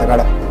மாத்திக்கலாம் அந்த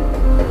கார்டை.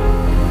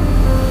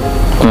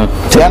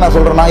 ஏன் நான்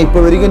சொல்றேன்னா,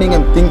 இப்போ வரைக்கும் நீங்க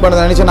திங்க்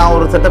பண்ணதை நினைச்சு நான்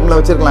ஒரு செட்டப்ல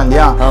வச்சிருக்கலாம்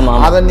இல்லையா?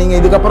 அதை நீங்க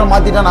இதுக்கப்புறம்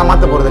மாத்திட்டா நான்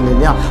மாத்த போறது இல்லை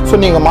இல்லையா?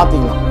 ஸோ நீங்க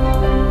மாத்திக்கலாம்.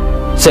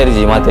 சரி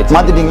ஜி,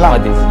 மாத்திட்டீங்களா?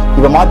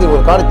 இப்போ மாத்தி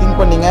ஒரு கார்டு திங்க்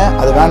பண்ணீங்க,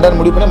 அது வேண்டாம்னு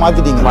முடிவு பண்ணி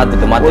மாத்திட்டீங்க.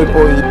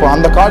 இப்போ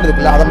அந்த கார்டு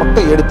இருக்குல்ல, அதை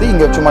மட்டும் எடுத்து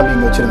இங்க சும்மா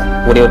இங்க வச்சிருங்க.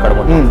 ஒரே ஒரு கார்டு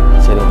மட்டும்.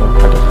 சரி,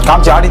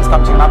 காமிச்சு ஆடியன்ஸ்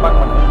காமிச்சு நான்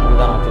பார்க்க மாட்டேன்.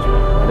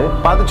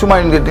 பார்த்து சும்மா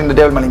இந்த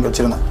டேபிள் மேல இங்க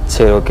வச்சிருங்க.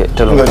 சரி, ஓகே.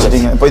 இங்க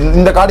வச்சிட்டீங்க. இப்போ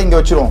இந்த கார்டு இங்க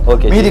வச்சிருவோம்.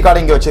 மீதி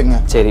கார்டு இங்க வச்சிருங்க.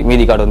 சரி,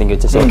 மீதி கார்டு வந்து இங்க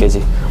வச்சு. ஓகே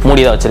ஜி,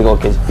 மூடி தான் வச்சிருக்கேன்.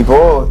 ஓகே. இப்போ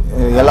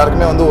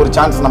எல்லாருக்குமே வந்து ஒரு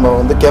சான்ஸ் நம்ம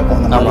வந்து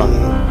கேட்போம். ஆமா,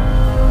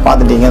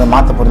 பார்த்துட்டீங்க, அதை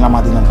மாற்ற போறீங்களா?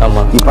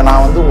 மாற்றிக்கலாம். இப்போ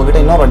நான் வந்து உங்ககிட்ட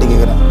இன்னொரு வாட்டி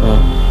கேட்குறேன்,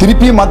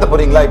 திருப்பியும் மாற்ற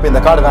போறீங்களா? இப்போ இந்த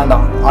கார்டு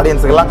வேண்டாம்,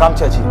 ஆடியன்ஸுக்கு எல்லாம்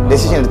காமிச்சாச்சு,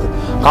 டெசிஷன் எடுத்து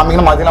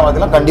காமிக்கலாம்,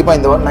 மாற்றிக்கலாம். கண்டிப்பாக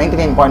இந்த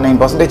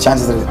 99.9%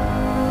 சான்சஸ் இருக்கு.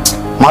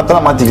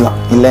 மாற்றலாம், மாற்றிக்கலாம்.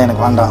 இல்லை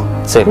எனக்கு வேண்டாம்.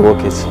 சரி,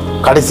 ஓகே.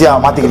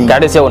 கடைசியாக மாற்றிக்கிறீங்க?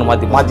 கடைசியாக ஒன்று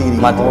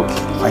மாற்றிக்கிறீங்க. Okay,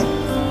 fine.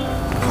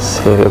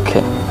 சரி, ஓகே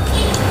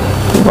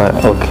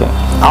ஓகே.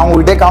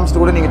 அவங்ககிட்டே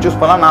காமிச்சிட்டு கூட நீங்கள் சூஸ்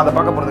பண்ணலாம். நான் அதை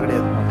பார்க்க போகிறது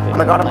கிடையாது.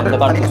 அந்த கார்டை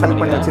மட்டும் நீங்கள்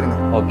செலக்ட் பண்ணி வச்சிருங்க.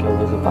 Okay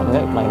okay.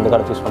 பாருங்க, நான் இந்த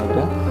கார்டை சூஸ்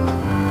பண்ணிக்கிறேன்.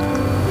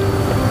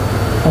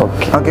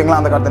 ஓகே ஓகேங்களா?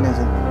 அந்த கார்டு தானே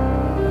சார்?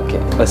 ஓகே,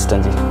 ஃபர்ஸ்ட்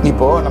அஞ்சு.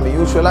 இப்போ நம்ம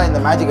யூஸ்வலாக இந்த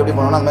மேஜிக் எப்படி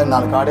பண்ணுவோம்னா, அந்த மாதிரி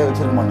 4 கார்டே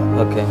வச்சிருக்க மாட்டோம்.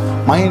 ஓகே,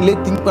 மைண்ட்லேயே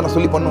திங்க் பண்ண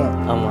சொல்லி பண்ணுவோம்.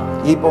 ஆமாம்.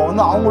 இப்போ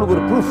வந்து அவங்களுக்கு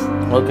ஒரு ப்ரூஃப்,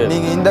 ஓகே,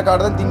 நீங்கள் இந்த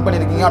கார்டு தான் திங்க்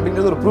பண்ணியிருக்கீங்க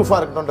அப்படின்றது ஒரு ப்ரூஃபாக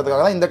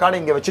இருக்கணுன்றதுக்காக தான் இந்த கார்டை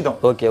இங்கே வச்சுட்டோம்.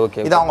 Okay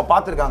okay. இதை அவங்க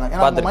பார்த்துருக்காங்க.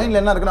 ஏன்னா அந்த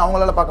மைண்டில் என்ன இருக்குன்னு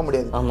அவங்களால பார்க்க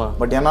முடியாது. ஆமாம்,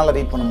 பட் என்னால்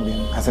ரீட் பண்ண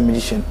முடியும். ஆஸ் அ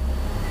மியூசிஷியன்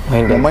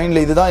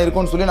மைண்டில் இதுதான்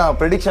இருக்கும்னு சொல்லி நான்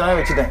ப்ரெடிக்ஷனாகவே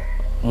வச்சுட்டேன்.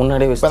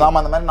 முன்னாடியே இப்போ நாம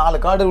அந்த மாதிரி 4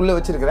 கார்டு உள்ள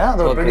வச்சிருக்கிறேன்.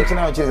 அதை ஒரு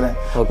ப்ரெடிக்ஷனாக வச்சிருக்கிறேன்.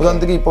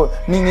 உதாரணத்துக்கு இப்போ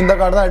நீங்க இந்த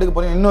கார்டு தான் எடுக்க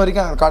போறீங்க, இன்ன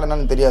வரைக்கும் அந்த கார்டு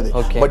என்னன்னு தெரியாது.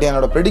 பட்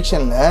என்னோட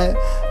ப்ரெடிக்ஷன்ல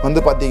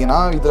வந்து பாத்தீங்கன்னா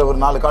இதுல ஒரு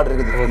 4 கார்டு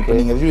இருக்குது. இப்போ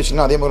நீங்க ரிவ்யூ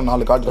வச்சீங்கன்னா அதே மாதிரி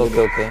 4 கார்டு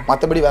இருக்கு. ஓகே.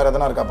 மத்தபடி வேற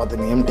எதனா இருக்கா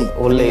பாத்துங்க, எம்டி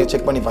உள்ள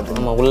செக் பண்ணி பாத்துங்க.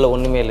 ஆமா, உள்ள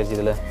ஒண்ணுமே இல்ல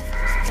இதுல.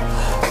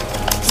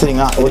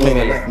 சரிங்களா?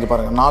 ஒண்ணுமே இல்ல. இங்க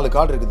பாருங்க 4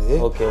 கார்டு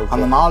இருக்குது.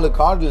 அந்த 4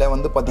 கார்டுல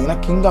வந்து பாத்தீங்கன்னா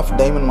கிங் ஆஃப்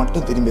டைமண்ட்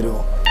மட்டும் திரும்பி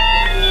இருக்கும்.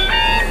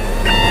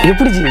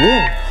 எப்படி இது?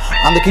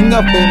 அந்த கிங்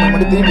ஆஃப் டைமண்ட்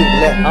மட்டும் திரும்பி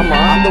இருக்குல்ல? ஆமா.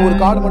 அந்த ஒரு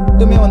கார்டு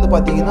மட்டுமே வந்து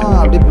பாத்தீங்கன்னா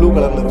அப்படியே ப்ளூ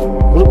கலர்ல இருக்கும்.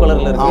 ப்ளூ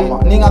கலர்ல இருக்கு. ஆமா,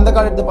 நீங்க அந்த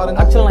கார்டு எடுத்து பாருங்க.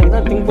 ஆக்சுவலா நான்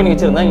இதான் திங்க் பண்ணி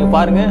வச்சிருந்தேன். இங்க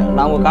பாருங்க,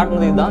 நான் உங்க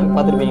காட்டுனது இதுதான்,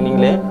 பாத்துருப்பீங்க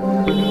நீங்களே.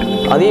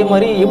 அதே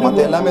மாதிரி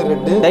மத்த எல்லாமே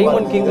ரெட்,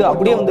 டைமண்ட் கிங்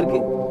அப்படியே வந்திருக்கு.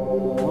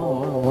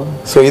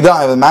 சோ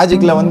இதான்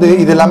மேஜிக்ல வந்து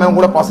இது எல்லாமே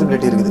கூட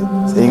பாசிபிலிட்டி இருக்குது.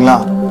 சரிங்களா?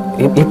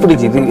 எப்படி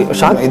இது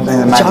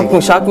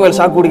ஷாக் மேல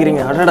ஷாக்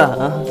குடிக்கிறீங்க? அடடா,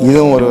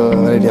 இதுவும் ஒரு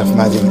வெரைட்டி ஆஃப்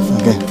மேஜிக்.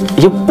 ஓகே,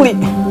 எப்படி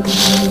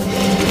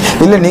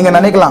இல்ல நீங்க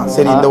நினைக்கலாம்,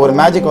 சரி இந்த ஒரு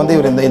மேஜிக் வந்து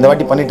இவர் இந்த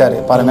வாட்டி பண்ணிட்டாரு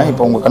பாருங்க.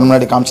 இப்போ உங்க கண்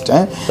முன்னாடி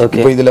காமிச்சிட்டேன்.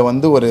 இப்போ இதுல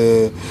வந்து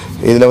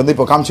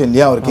இப்போ காமிச்சேன்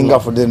இல்லையா, ஒரு கிங்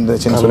ஆஃப் இது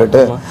இருந்துச்சுன்னு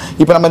சொல்லிட்டு.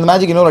 இப்போ நம்ம இந்த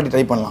மேஜிக் இன்னொரு வாட்டி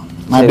ட்ரை பண்ணலாம்.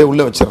 நான் அப்படியே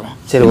உள்ள வச்சிடுறேன்.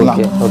 சரி,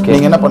 ஓகே ஓகே.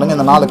 நீங்க என்ன பண்ணுங்க,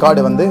 இந்த 4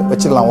 கார்டு வந்து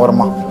வச்சிடலாம்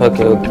ஓரமா.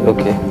 Okay okay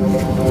okay.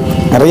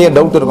 நிறைய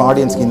டவுட் இருக்கும்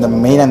ஆடியன்ஸ்க்கு இந்த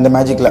மெயினா இந்த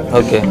மேஜிக்ல.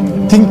 ஓகே,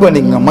 திங்க்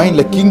பண்ணிக்கங்க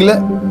மைண்ட்ல கிங்ல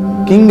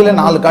கிங்ல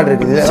 4 கார்டு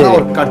இருக்குது. இதெல்லாம்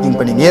ஒரு கார்டு திங்க்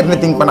பண்ணி ஏற்கனவே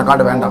திங்க் பண்ண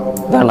கார்டு வேண்டாம்.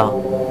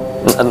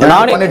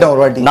 நானே பண்ணிட்டேன்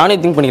ஒரு வாட்டி. நானே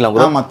திங்க் பண்ணிக்கலாம்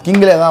ப்ரோ. ஆமா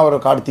கிங்ல ஏதாவது ஒரு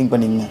கார்டு திங்க்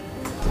பண்ணிங்க.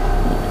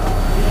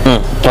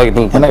 ஓகே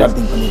திங்க் என்ன கார்டு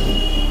திங்க் பண்ணிருக்கீங்க?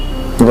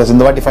 இப்போ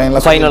இந்த வாட்டி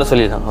ஃபைனலா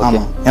சொல்லிடலாம்.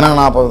 ஆமா ஏன்னா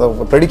நான் அப்போ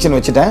ப்ரெடிக்ஷன்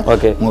வச்சுட்டேன்.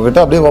 ஓகே உங்ககிட்ட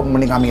அப்படியே ஓபன்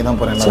பண்ணி காமிக்க தான்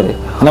போறேன். சரி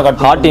என்ன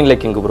கார்டு? Heart இன்ல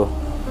king bro.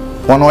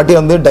 போன வாட்டி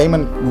வந்து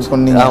டைமண்ட்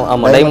சொன்னீங்க.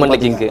 ஆமா டைமண்ட்ல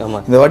கிங். ஆமா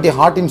இந்த வாட்டி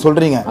ஹார்ட் இன்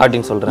சொல்றீங்க. ஹார்ட்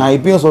இன் சொல்றேன். நான்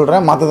இப்பயும்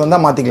சொல்றேன், மாத்தது வந்தா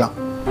மாத்திக்கலாம்.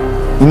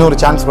 இன்னொரு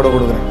சான்ஸ் கூட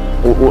கொடுக்குறேன்.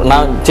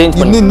 நான் சேஞ்ச்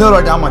பண்ணி இன்னொரு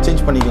வாட்டி ஆமா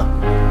சேஞ்ச் பண்ணிக்கலாம்.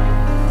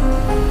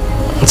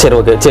 சரி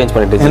ஓகே சேஞ்ச்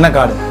பண்ணிட்டு. என்ன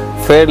card?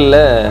 ஸ்பேட்ல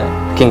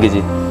king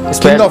G.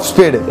 King of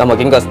spade. ஆமா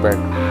king of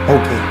spade.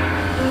 Okay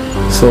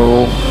so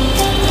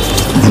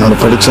என்னோட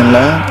ப்ரெடிக்ஷன்ல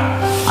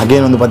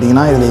அகைன் வந்து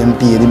பார்த்தீங்கன்னா இதில்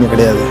எம்டி எதுவுமே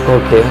கிடையாது.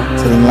 ஓகே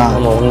சரிங்களா?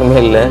 ஆமாம் ஒன்றுமே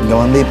இல்லை. இங்கே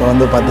வந்து இப்போ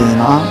வந்து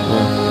பார்த்தீங்கன்னா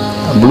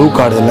ப்ளூ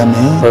கார்டு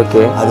எல்லாமே.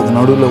 ஓகே அதுக்கு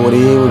நடுவில்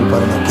ஒரே ஒரு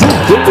பாருங்க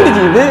எப்படி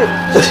இது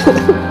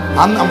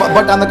அந்த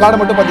பட் அந்த கார்டு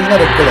மட்டும் பார்த்தீங்கன்னா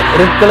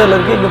ரெட் கலர்ல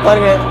இருக்கு. இங்கே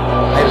பாருங்க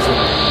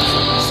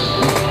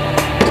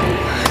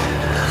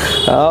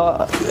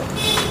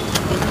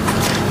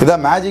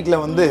இதான் மேஜிக்ல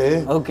வந்து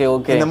ஓகே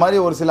ஓகே இந்த மாதிரி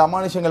ஒரு சில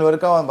அமானுஷங்கள்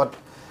இருக்கா. பட்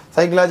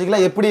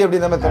சைக்கலாஜிக்கலாக எப்படி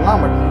இந்த மாதிரி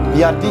சொல்லலாம். But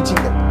we are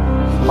teaching that.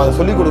 நம்ம அதை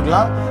சொல்லிக்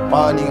கொடுக்கலாம்,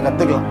 நீங்கள்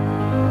கற்றுக்கலாம்.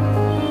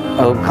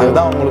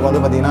 அதுதான் உங்களுக்கு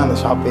வந்து பார்த்தீங்கன்னா அந்த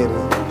ஷாப் பேர்.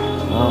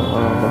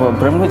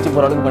 பிரமிச்சு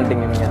போகிற அளவுக்கு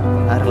பண்ணிட்டீங்க நீங்கள்.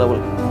 வேறு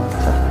லெவல்.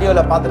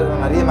 வீடியோவில்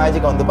பார்த்துருக்க நிறைய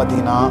மேஜிக் வந்து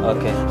பார்த்தீங்கன்னா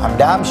okay I'm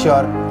dam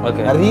sure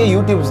okay நிறைய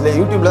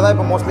யூடியூப்ல தான்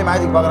இப்போ மோஸ்ட்லி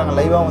மேஜிக் பார்க்குறாங்க.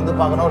 லைவாக வந்து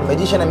பார்க்கணும். ஒரு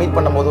மெஜிஷியனை மீட்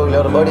பண்ணும்போது இல்லை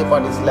ஒரு பர்த்டே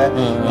பார்ட்டிஸில்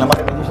இந்த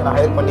மாதிரி மெஜிஷியனை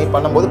ஹையர் பண்ணி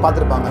பண்ணும்போது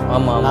பார்த்துருப்பாங்க.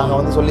 ஆமாம் நாங்கள்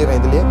வந்து சொல்லிடுறேன்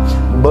இதுலேயே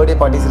பர்த்டே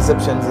பார்ட்டிஸ்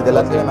ரிசப்ஷன்ஸ் இது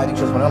எல்லாத்துலேயும் மேஜிக்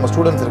ஷோஸ் பண்ணி நம்ம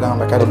ஸ்டூடெண்ட்ஸ் இருக்காங்க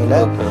நம்ம அகாடமியில்.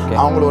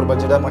 அவங்களும் ஒரு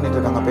பட்ஜெட்டாக பண்ணிட்டு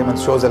இருக்காங்க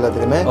பேமெண்ட் ஷோஸ்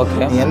எல்லாத்துக்குமே.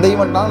 நீ எந்த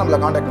ஈவெண்ட்னாலும் நம்மளை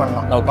காண்டாக்ட்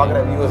பண்ணலாம். பார்க்குற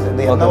வியூவர்ஸ்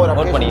இது எந்த ஒரு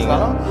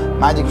அக்கேஷன்ஸ்னாலும்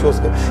மேஜிக்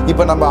ஷோஸ்க்கு.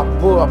 இப்போ நம்ம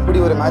அப்படி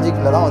ஒரு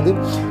மேஜிக்கில் தான் வந்து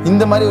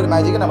இந்த மாதிரி ஒரு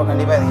மேஜிக்கை நம்ம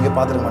கண்டிப்பாக இங்கே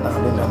பார்த்துருக்க மாட்டோம்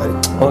அப்படின்ற மாதிரி.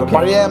 ஒரு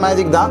பழைய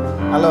மேஜிக் தான்.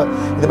 நல்ல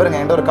இது பாருங்க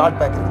என்கிட்ட ஒரு கார்டு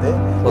பேக் இருக்குது.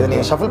 இதை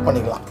நீங்கள் ஷஃபிள்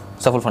பண்ணிக்கலாம்.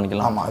 ஷஃபிள்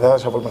பண்ணிக்கலாம். ஆமாம்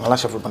அதாவது ஷஃபிள் பண்ணி நல்லா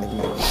ஷஃபிள்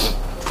பண்ணிக்கணும்.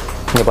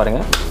 இங்கே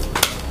பாருங்க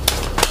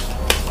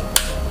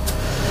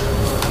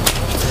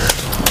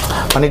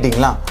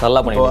பண்ணிட்டீங்களா?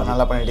 நல்லா பண்ணிட்டீங்க.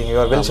 நல்லா பண்ணிட்டீங்க. You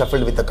are well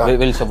ஷஃபிள்ட் with the card.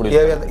 Well ஷஃபிள்ட்.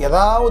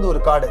 ஏதாவது ஒரு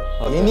கார்டு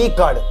எனி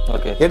கார்டு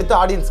ஓகே எடுத்து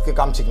ஆடியன்ஸ்க்கு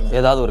காமிச்சிக்கங்க.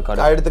 ஏதாவது ஒரு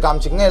கார்டு எடுத்து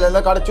காமிச்சிக்கங்க.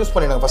 எல்லா கார்டை சூஸ்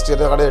பண்ணிடுங்க. ஃபர்ஸ்ட்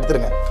எடுத்த கார்டை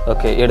எடுத்துருங்க.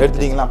 ஓகே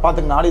எடுத்துட்டீங்களா?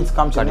 பாத்துங்க ஆடியன்ஸ்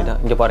காமிச்சிட்டீங்க.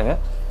 இங்கே பாருங்க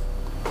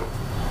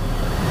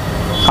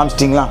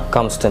காமிச்சிட்டீங்களா?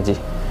 காமிச்சிட்டேன் ஜி.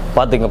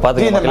 பாத்துங்க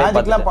இந்த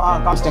மேஜிக்லாம்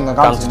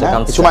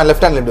காமிச்சிட்டீங்க. சும்மா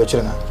லெஃப்ட் ஹேண்ட்ல இப்படி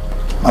வச்சிருங்க.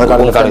 அது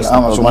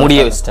கார்டு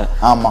முடிய வச்சிட்டேன்.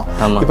 ஆமா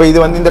இப்போ இது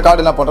வந்து இந்த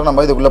கார்டு எல்லாம் போட்டா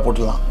நம்ம இதுக்குள்ள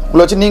போட்டுடலாம்.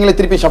 உள்ள வச்சு நீங்களே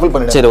திருப்பி ஷஃபிள்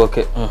பண்ணிடுங்க. சரி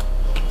ஓகே.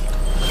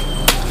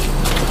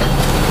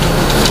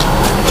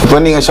 இப்போ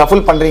நீங்க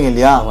ஷஃபிள் பண்றீங்க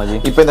இல்லையா?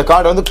 இப்போ இந்த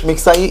கார்டு வந்து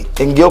மிக்ஸ் ஆகி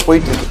எங்கேயோ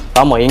போயிட்டு இருக்கு.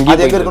 ஆமா எங்கேயோ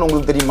எங்க இருக்குன்னு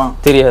உங்களுக்கு தெரியுமா?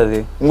 தெரியாது.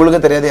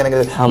 உங்களுக்கும் தெரியாது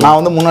எனக்கு. நான்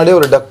வந்து முன்னாடியே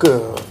ஒரு டக்கு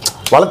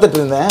வளர்த்துட்டு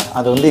இருந்தேன்.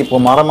 அது வந்து இப்போ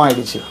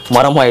மரமாயிடுச்சு.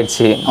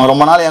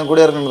 ரொம்ப நாள் என் கூட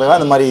இருக்கிறதுக்காக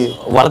அந்த மாதிரி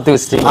வளர்த்து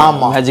வச்சிட்டீங்க.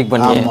 ஆமா மேஜிக்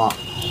பண்ணி. ஆமா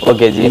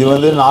ஓகே ஜி. இது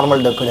வந்து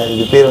நார்மல் டக் கிடையாது.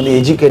 இது பேர் வந்து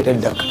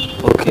எஜுகேட்டட் டக்.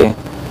 ஓகே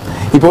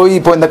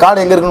இப்போ இந்த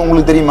கார்டு எங்க இருக்குன்னு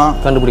உங்களுக்கு தெரியுமா?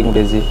 கண்டுபிடிக்க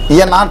முடியாது ஜி.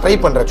 ஏன் நான் ட்ரை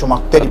பண்றேன், சும்மா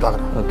தேடி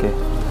பார்க்கறேன். ஓகே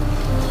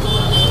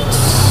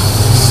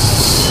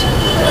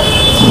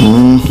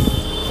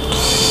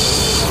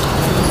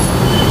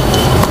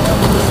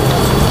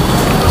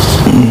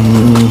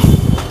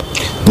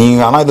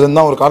நீங்க ஆனா இதுல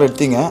இருந்தா ஒரு கார்டு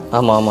எடுத்தீங்க.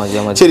 ஆமா ஆமா ஜி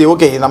ஆமா. சரி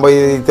ஓகே நம்ம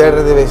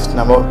தேடுறது வேஸ்ட்.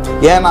 நம்ம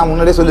ஏன் நான்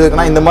முன்னாடியே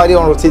சொல்லியிருக்கேன்னா இந்த மாதிரி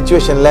ஒரு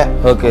சிச்சுவேஷன்ல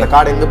இந்த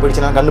கார்டு எங்க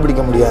போயிடுச்சுன்னா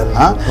கண்டுபிடிக்க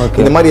முடியாதுன்னா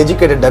இந்த மாதிரி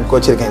எஜுகேட்டட் டக்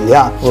வச்சிருக்கேன்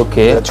இல்லையா?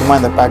 ஓகே சும்மா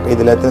இந்த பேக்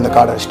இதுல எடுத்து இந்த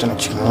கார்டை வச்சுட்டேன்னு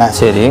வச்சுக்கோங்களேன்.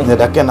 சரி இந்த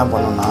டக் என்ன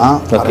பண்ணணும்னா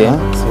ஓகே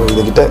ஸோ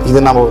இதுகிட்ட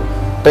இது நம்ம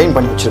ட்ரெயின்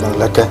பண்ணி வச்சிருக்கோம்.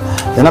 இந்த டக்கை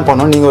என்ன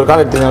பண்ணணும், நீங்க ஒரு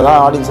கார்டு எடுத்தீங்கன்னா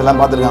ஆடியன்ஸ் எல்லாம்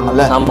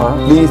பார்த்துருக்காங்கல்ல. ஆமா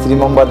ப்ளீஸ்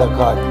ரிமெம்பர் த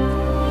கார்டு.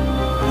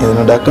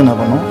 இதோட டக்கு என்ன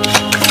பண்ணும்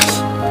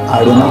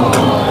அப்படின்னா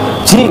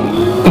ஜி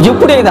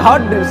எப்படி இந்த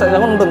ஹார்ட்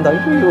சவுண்ட் வந்தா?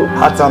 ஐயோ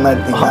ஹார்ட் சவுண்ட் தான்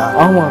எடுத்தீங்களா?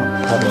 ஆமா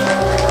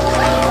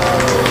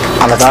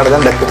அந்த கார்டு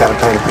தான் டக்கு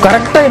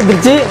கரெக்டாக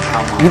எடுத்துருச்சு.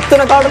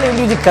 இத்தனை கார்டுல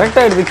எப்படி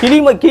கரெக்டாக எடுத்து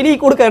கிளி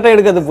கூட கரெக்டாக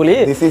எடுக்காது போலி.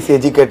 This is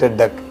educated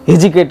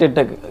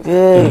duck.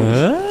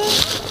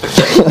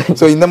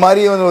 So இந்த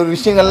மாதிரி ஒரு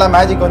விஷயங்கள்லாம்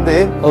மேஜிக் வந்து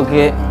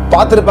ஓகே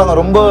பார்த்துருப்பாங்க.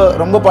 ரொம்ப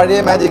ரொம்ப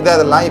பழைய மேஜிக் தான்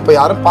இதெல்லாம். இப்போ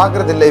யாரும்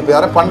பார்க்கறது இல்லை, இப்போ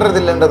யாரும் பண்றது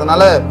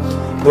இல்லைன்றதுனால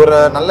ஒரு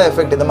நல்ல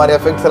எஃபெக்ட். இந்த மாதிரி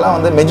எஃபெக்ட்ஸ் எல்லாம்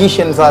வந்து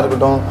மெஜிஷியன்ஸாக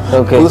இருக்கட்டும்,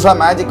 புதுசாக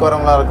மேஜிக்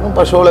வரவங்களா இருக்கட்டும்,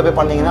 இப்போ ஷோவில் போய்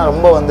பண்ணீங்கன்னா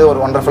ரொம்ப வந்து ஒரு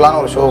ஒண்டர்ஃபுல்லான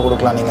ஒரு ஷோ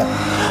கொடுக்கலாம். நீங்கள்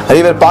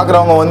நிறைய பேர்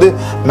பார்க்குறவங்க வந்து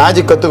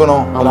மேஜிக்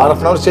கற்றுக்கணும், ஒரு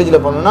 ½ ஹவர்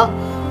ஸ்டேஜில் பண்ணணும்னா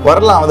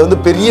வரலாம். அது வந்து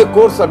பெரிய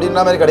கோர்ஸ்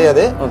அப்படின்ற மாதிரி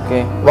கிடையாது. ஓகே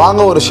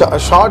வாங்க ஒரு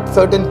ஷார்ட்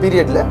சர்டன்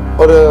பீரியட்ல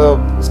ஒரு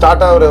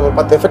ஸ்டார்ட்டாக ஒரு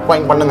 10 எஃபெக்ட்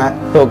பாயிண்ட் பண்ணுங்க.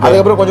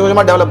 அதுக்கப்புறம் கொஞ்சம்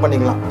கொஞ்சமாக டெவலப்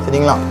பண்ணிக்கலாம்.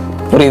 சரிங்களா?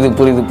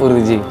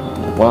 புரியுது ஜி.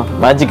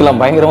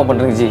 மேஜிக்லாம் பயங்கரமாக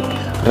பண்ணுறீங்க ஜி.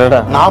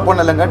 நான்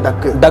பண்ணலங்க,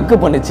 டக்கு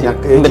பண்ணுச்சு.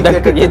 இந்த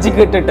டக்கு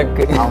எஜுகேட்டட்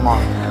டக்கு. ஆமா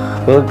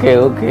ஓகே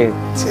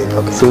சரி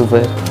ஓகே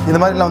சூப்பர். இந்த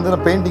மாதிரிலாம் வந்து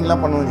நான்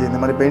பெயிண்டிங்லாம் பண்ணுவேன். இந்த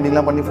மாதிரி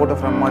பெயிண்டிங்லாம் பண்ணி ஃபோட்டோ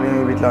ஃப்ரேம் மாதிரி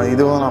வீட்டில்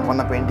இதுவும் நான்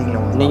பண்ண பெயிண்டிங்கில்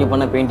வந்து நீங்கள்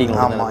பண்ண பெயிண்டிங்.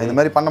 ஆமாம் இந்த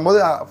மாதிரி பண்ணும்போது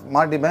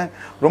மாட்டிப்பேன்.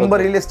 ரொம்ப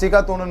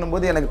ரியலிஸ்டிக்காக தோணும்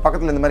போது எனக்கு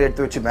பக்கத்தில் இந்த மாதிரி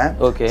எடுத்து வச்சுப்பேன்.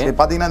 ஓகே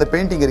பார்த்தீங்கன்னா இந்த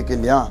பெயிண்டிங் இருக்கு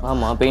இல்லையா?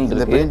 ஆமாம் பெயிண்ட்.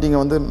 இந்த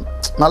பெயிண்டிங்கை வந்து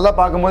நல்லா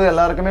பார்க்கும்போது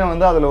எல்லாருக்குமே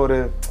வந்து அதில் ஒரு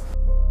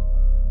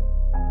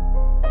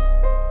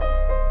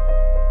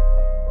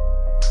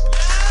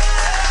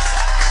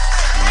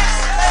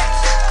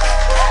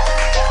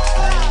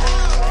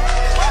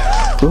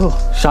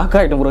ஷாக்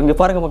ஆயிட்டேன் ப்ரோ. இங்க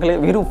பாருங்க மக்களே,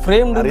 வெறும்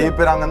ஃப்ரேம். நிறைய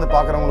பேர் அங்க இருந்து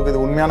பாக்குறவங்களுக்கு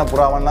இது உண்மையான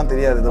புறாவெல்லாம்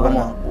தெரியாது. இது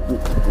பாருங்க,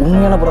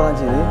 உண்மையான புறா தான்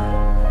இது.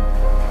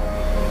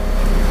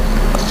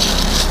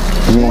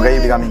 உங்க கை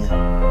இப்படி காமிங்க.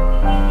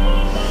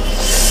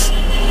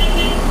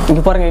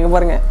 இங்க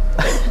பாருங்க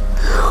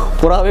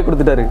புறாவே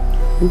கொடுத்துட்டாரு.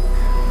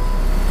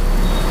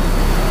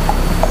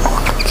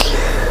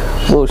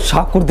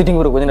 ஷாக் கொடுத்துட்டீங்க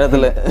ப்ரோ கொஞ்ச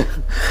நேரத்துல.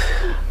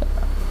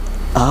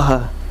 ஆஹா,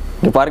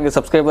 இங்க பாருங்க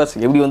சப்ஸ்கிரைபர்ஸ்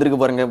எப்படி வந்திருக்கு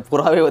பாருங்க.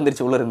 புறாவே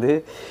வந்துருச்சு உள்ள இருந்து.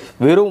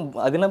 வெறும்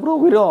அது என்ன ப்ரோ,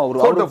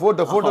 வெறும்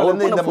போட்டோல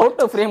இருந்து இந்த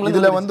போட்டோ ஃப்ரேம்ல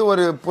இதுல வந்து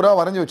ஒரு புறா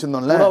வரைஞ்சு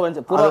வச்சிருந்தோம்ல,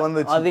 புறா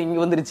வந்து அது இங்க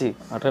வந்துருச்சு.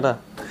 அடடா,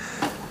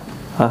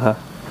 ஆஹா,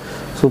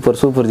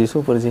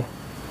 சூப்பர் ஜி.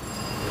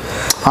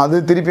 அது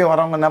திருப்பி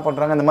வரவங்க என்ன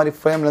பண்றாங்க, இந்த மாதிரி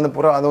ஃப்ரேம்ல இருந்து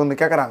புறா அதை வந்து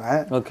கேட்கறாங்க.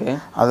 ஓகே,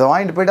 அதை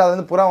வாங்கிட்டு போயிட்டு அது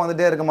வந்து புறா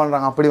வந்துட்டே இருக்க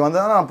மாட்டாங்க. அப்படி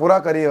வந்தா நான் புறா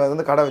கறி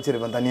வந்து கடை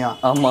வச்சிருப்பேன் தனியா.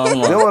 ஆமா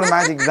இது ஒரு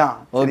மேஜிக் தான்.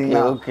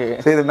 ஓகே,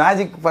 இது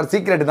மேஜிக் ஃபார்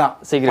சீக்ரெட் தான்.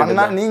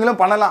 பண்ணா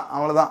நீங்களும் பண்ணலாம்,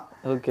 அவ்வளவுதான்.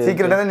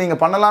 சீக்ரெட்டா நீங்க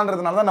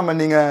பண்ணலாம்ன்றதுனால தான்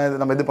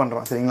நம்ம இது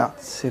பண்றோம். சரிங்களா?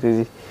 சரி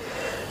ஜி.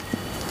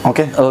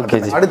 Okay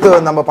G. அடுத்து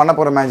நம்ம பண்ண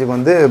போற மேஜிக்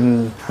வந்து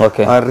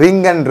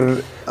ரிங் அண்ட்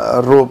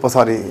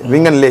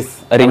லேஸ்.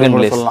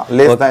 சொல்லலாம்,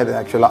 லேஸ் தான் இது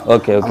ஆக்சுவலா.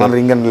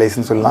 ரிங் அண்ட்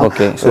லேஸ்னு சொல்லலாம்.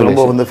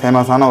 ரொம்ப வந்து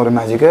ஃபேமஸான ஒரு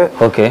மேஜிக்.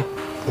 ஓகே,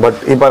 பட்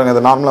இப்போ பாருங்க,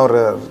 இது நார்மலா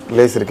ஒரு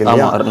லேஸ் இருக்கு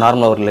இல்லையா?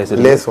 நார்மலா ஒரு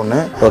லேஸ் ஒன்று.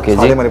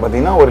 அதே மாதிரி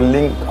பார்த்தீங்கன்னா ஒரு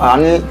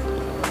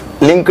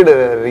லிங்க்டு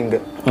ரிங்.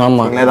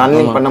 ஆமா, இது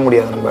அன்லிங்க் பண்ண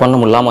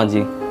முடியலாமா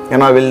ஜி?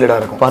 ஏன்னா வெல்டடா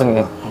இருக்கும்.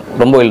 பாருங்க,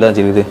 ரொம்ப வெல்டா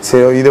இருக்குது.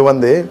 சரி, இது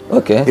வந்து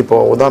ஓகே, இப்போ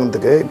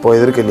உதாரணத்துக்கு இப்போ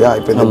இது இருக்கு இல்லையா,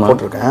 இப்போ இது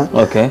போட்டிருக்கேன்.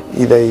 ஓகே,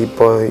 இதை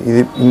இப்போ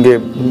இது இங்க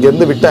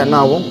இருந்து விட்டா என்ன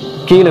ஆகும்?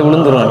 கீழே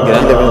விழுந்துரும்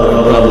நினைக்கிறேன்.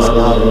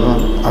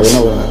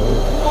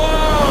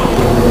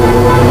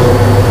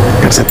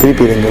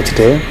 திருப்பி இதை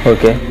வச்சுட்டு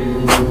ஓகே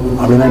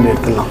அப்படின்னா இப்படி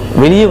எடுத்துடலாம்.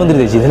 வெளியே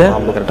வந்துருச்சு இதுல.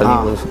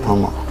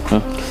 ஆமா,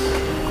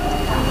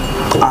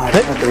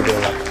 திருப்பி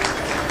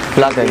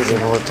பிளாக் ஆகிடுச்சு.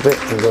 வச்சுட்டு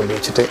இங்கே வந்து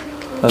வச்சுட்டு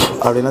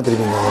அப்படின்னா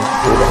திருப்பி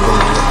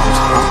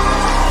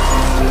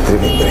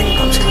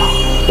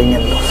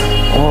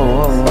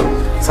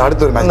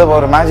அடுத்து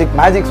ஒரு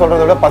மேஜிக்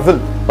சொல்றத விட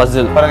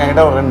பசில் பாருங்க.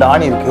 என்கிட்ட ஒரு 2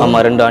 ஆணி இருக்கு. ஆமா,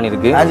 2 ஆணி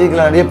இருக்கு.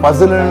 மேஜிக்ல நிறைய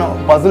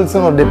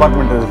பசில்ஸ்னு ஒரு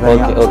டிபார்ட்மெண்ட்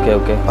இருக்கு.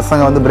 ஓகே.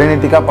 பசங்க வந்து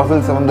பிரெயினிட்டிக்கா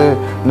பசில்ஸ் வந்து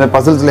இந்த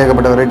பசில்ஸ்ல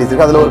ஏகப்பட்ட வெரைட்டிஸ்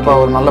இருக்கு. அதுல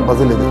ஒரு நல்ல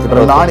பசில் இது. இப்போ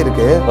 2 ஆணி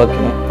இருக்கு. ஓகே,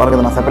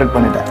 பாருங்க, நான் செப்பரேட்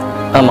பண்ணிட்டேன்.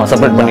 ஆமா,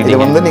 செப்பரேட் பண்ணிட்டீங்க.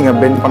 இது வந்து நீங்க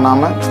பெண்ட்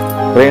பண்ணாம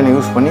பிரெயினை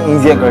யூஸ் பண்ணி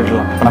ஈஸியா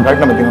கழட்டலாம். இப்போ நான்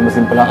கழட்டின பத்தி ரொம்ப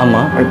சிம்பிளா.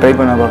 ஆமா, ட்ரை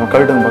பண்ண பார்க்கலாம்.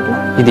 கழட்டுங்க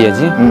பார்க்கலாம்.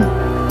 இதியாஜி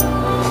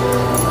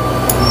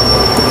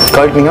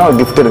கழட்டினீங்கன்னா ஒரு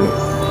கிஃப்ட் இருக்கு.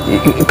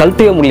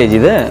 கழட்டவே முடியாது.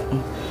 இதை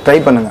ட்ரை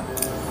பண்ணுங்க.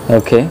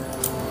 ஓகே,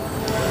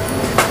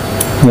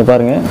 இங்க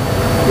பாருங்க.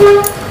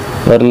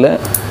 வரல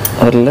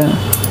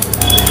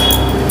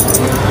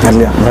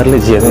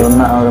ஜி. அது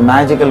ஒரு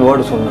மேஜிக்கல்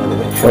வேர்டு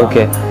சொல்லணும்.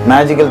 ஓகே,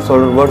 மேஜிக்கல்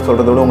வேர்டு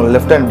சொல்றத விட உங்க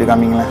லெஃப்ட் ஹேண்ட் இப்படி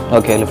காமிங்களேன்.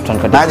 Okay, left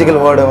hand. Magical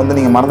word வந்து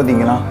நீங்க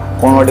மறந்துட்டீங்கன்னா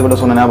போன வாட்டி கூட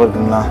சொன்ன ஞாபகம்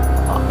இருக்குங்களா?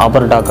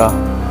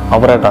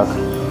 அபரடாக்.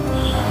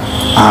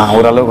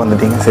 ஓரளவுக்கு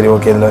வந்துட்டீங்க. சரி,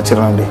 ஓகே, இதில்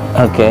வச்சிடறோம் இப்படி.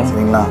 ஓகே,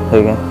 சரிங்களா?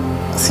 Okay,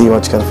 C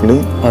watch carefully.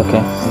 Okay,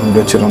 இப்படி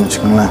வச்சிடறோம்னு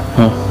வச்சுக்கோங்களேன்.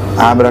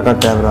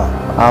 ஆப்ராகாடேப்ரா.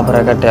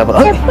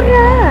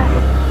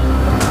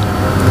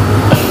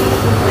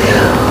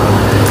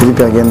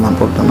 திருப்பி அகைன் நான்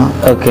போட்டேன்னா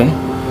ஓகே,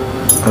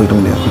 கழட்ட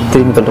முடியாது.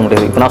 திரும்பி கழட்ட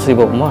முடியாது. இப்போ நான் சொல்லி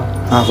பார்ப்போமா?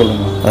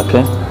 சொல்லுங்க. ஓகே,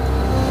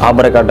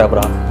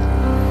 ஆப்ராகாடேப்ரா.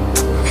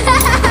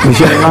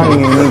 விஷயம்லாம்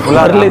நீங்க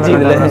வரல ஜி.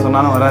 இதுல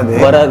சொன்னாலும் வராது.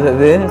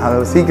 அது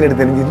சீக்ரெட்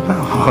தெரிஞ்சுட்டா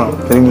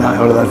சரிங்களா?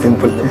 அவ்வளவுதான்,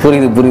 சிம்பிள்.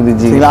 புரியுது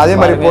ஜி. அதே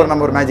மாதிரி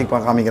நம்ம ஒரு மேஜிக்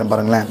காமிக்கிறேன்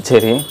பாருங்களேன்.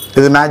 சரி,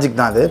 இது மேஜிக்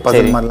தான். அது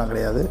பசில் மாதிரிலாம்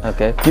கிடையாது.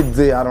 ஓகே,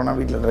 கிட்ஸ் யார் வேணா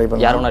வீட்டில் ட்ரை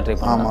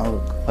பண்ணலாம். ஆமா,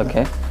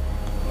 ஓகே.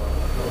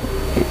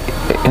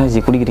 என்ன ஜி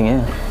குடிக்கிறீங்க?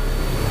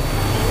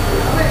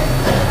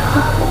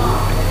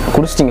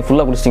 குடிச்சிட்டீங்க,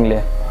 ஃபுல்லா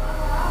குடிச்சிட்டீங்களே.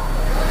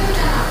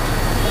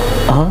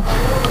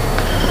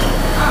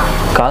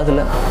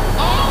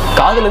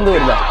 காதுல இருந்து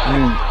வருதா?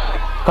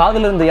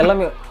 காதுல இருந்து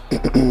எல்லாமே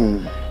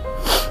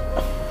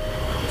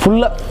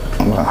ஃபுல்லா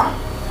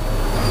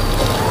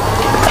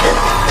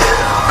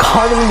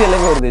காதுல இருந்து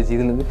எல்லாமே வருது.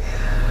 இதுல இருந்து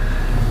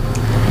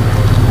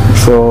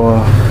ஸோ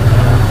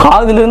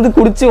காதுல இருந்து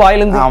குடிச்சு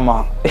வாயில இருந்து. ஆமா,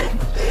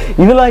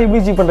 இதெல்லாம் எப்படி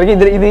ஜி பண்றீங்க?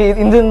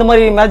 இது இந்த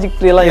மாதிரி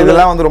மேஜிக்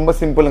இதெல்லாம் வந்து ரொம்ப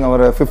சிம்பிளுங்க.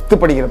 ஒரு 5th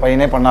படிக்கிற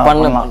பையனே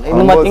பண்ணலாம்.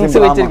 இந்த மாதிரி திங்ஸ்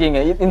வச்சிருக்கீங்க.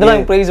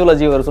 இதெல்லாம் பிரைஸ் எவ்வளவு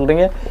ஜி வர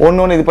சொல்றீங்க?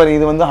 ஒன்னு இது பாருங்க,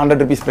 இது வந்து 100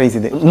 rupees பிரைஸ்.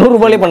 இது 100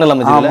 ரூபாயிலே பண்ணலாம்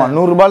ஜி. ஆமா,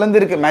 100 ரூபாயில இருந்து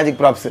இருக்கு மேஜிக்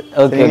ப்ராப்ஸ்.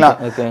 ஓகேங்களா?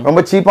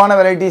 ரொம்ப சீப்பான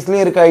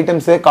வெரைட்டிஸ்லயே இருக்கு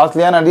ஐட்டம்ஸ்.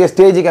 காஸ்ட்லியான நிறைய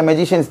ஸ்டேஜுக்கு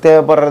மெஜிஷியன்ஸ்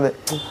தேவைப்படுறது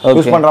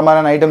யூஸ் பண்ற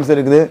மாதிரியான ஐட்டம்ஸ்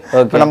இருக்குது.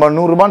 இப்போ நம்ம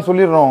 100 ரூபான்னு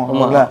சொல்லிடுறோம்.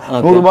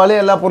 100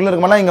 ரூபாயிலே எல்லா பொருளும்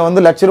இருக்குமா? இங்க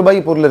வந்து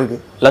 ₹1,00,000 பொருள் இருக்கு.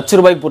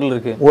 பொருள்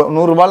இருக்கு.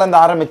 100 ரூபாயில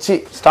இருந்து ஆரம்பிச்சு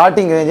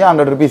starting range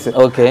 100 rupees.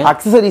 Okay,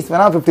 accessories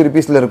வேணா 50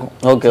 rupeesல இருக்கும்.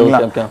 ஓகே,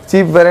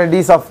 சீப்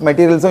வெரைட்டிஸ் ஆஃப்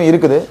மெட்டீரியல்ஸும்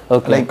இருக்குது.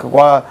 லைக்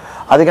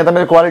அதுக்கேற்ற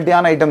மாதிரி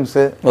குவாலிட்டியான ஐட்டம்ஸ்,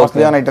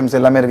 காஸ்ட்லியான ஐட்டம்ஸ்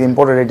எல்லாமே இருக்கு.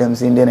 இம்போர்ட்டட்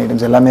ஐட்டம்ஸ், இந்தியன்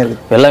ஐட்டம்ஸ் எல்லாமே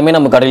இருக்கு. எல்லாமே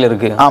நம்ம கடையில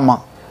இருக்கு. ஆமா,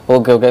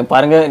 ஓகே.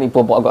 பாருங்க, இப்போ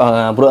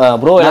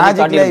ப்ரோ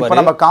மேஜிக்ல இப்போ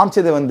நம்ம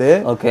காமிச்சது வந்து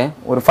ஓகே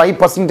ஒரு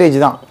 5%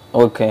 தான்.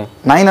 ஓகே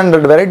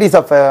 900 வெரைட்டிஸ்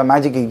ஆஃப்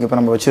மேஜிக் இப்போ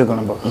நம்ம வச்சிருக்கோம்.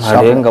 நம்ம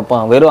அடேங்கப்பா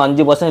வெறும்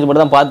 5%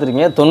 மட்டும் தான்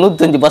பார்த்துருக்கீங்க.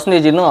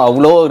 95% இன்னும்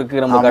அவ்வளோ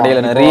இருக்கு நம்ம கடையில்,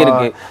 நிறைய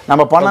இருக்கு.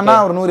 நம்ம பண்ணனா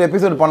ஒரு 100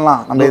 எபிசோட்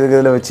பண்ணலாம் நம்ம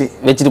இதில்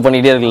வச்சுட்டு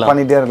பண்ணிட்டே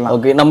இருக்கலாம்.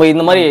 ஓகே, நம்ம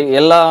இந்த மாதிரி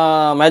எல்லா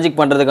மேஜிக்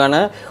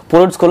பண்றதுக்கான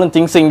பொருட்களும்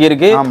திங்ஸ் இங்க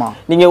இருக்கு.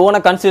 நீங்க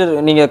ஓனா கன்சிடர்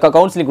நீங்க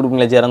கவுன்சிலிங்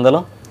கொடுப்பீங்களா ஜி?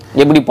 இருந்தாலும்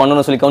எப்படி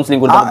பண்ணணும்னு சொல்லி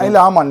கவுன்சிலிங் கொடுப்போம். இல்ல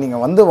ஆமா, நீங்க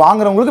வந்து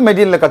வாங்குறவங்களுக்கு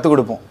மெட்டீரியல்ல கத்து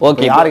கொடுப்போம்.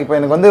 ஓகே, யாருக்கு இப்போ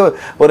எனக்கு வந்து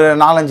ஒரு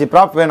 4-5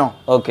 ப்ராப் வேணும்,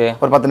 ஓகே,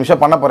 ஒரு 10 நிமிஷம்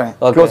பண்ண போறேன்,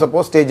 க்ளோஸ்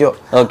அப்போ ஸ்டேஜோ,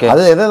 ஓகே,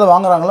 அது எதை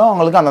வாங்குறாங்களோ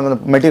அவங்களுக்கு அந்த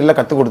மெட்டீரியல்ல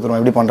கத்து கொடுத்துருவோம்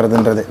எப்படி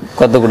பண்றதுன்றது.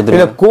 கத்து கொடுத்துருவோம்.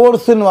 இல்ல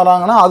கோர்ஸ்னு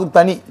வராங்கன்னா அது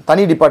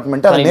தனி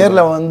டிபார்ட்மெண்ட். அது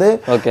நேர்ல வந்து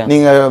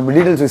நீங்க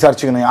டீடைல்ஸ்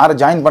விசாரிச்சுக்கணும். யாரை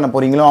ஜாயின் பண்ண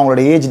போறீங்களோ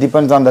அவங்களோட age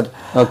depends on that.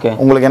 Okay,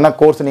 உங்களுக்கு என்ன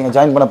கோர்ஸ் நீங்க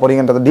ஜாயின் பண்ண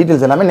போறீங்கன்றது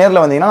டீடைல்ஸ் எல்லாமே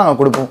நேர்ல வந்தீங்கன்னா நாங்க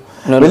கொடுப்போம்.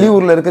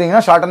 வெளியூர்ல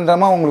இருக்கீங்கன்னா ஷார்ட் அண்ட்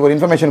டர்மா உங்களுக்கு ஒரு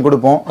இன்ஃபர்மேஷன்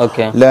கொடுப்போம்.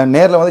 ஓகே, இல்ல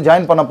நேர்ல வந்து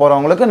ஜாயின் பண்ண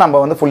போறவங்களுக்கு நம்ம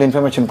வந்து ஃபுல்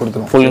இன்ஃபர்மேஷன்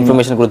கொடுத்துருவோம். ஃபுல்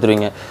இன்ஃபர்மேஷன்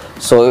கொடுத்துருவீங்க.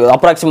 ஸோ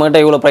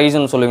அப்ராக்சிமேட்டா இவ்வளோ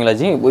ப்ரைஸ்னு சொல்லுவீங்களா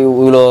ஜி?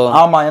 இவ்வளோ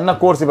ஆமா, என்ன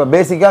கோர்ஸ் இப்போ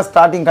பேசிக்கா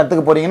ஸ்டார்டிங்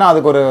கத்துக்க போறீங்கன்னா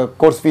அதுக்கு ஒரு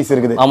கோர்ஸ் ஃபீஸ்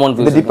இருக்குது. அமௌண்ட்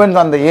இது டிபெண்ட்ஸ்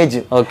ஆன் தி ஏஜ்.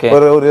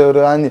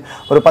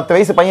 ஒரு 10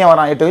 வயசு பையன்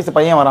வரான், 8 வயசு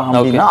பையன் வரான்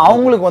அப்படின்னா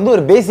அவங்களுக்கு வந்து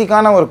ஒரு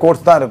பேசிக்கான ஒரு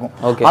கோர்ஸ் தான் இருக்கும்.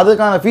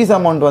 அதுக்கான ஃபீஸ்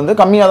அமௌண்ட் வந்து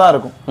கம்மியா தான்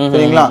இருக்கும்.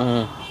 சரிங்களா?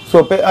 ஸோ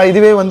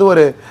இதுவே வந்து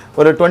ஒரு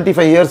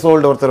 25 இயர்ஸ்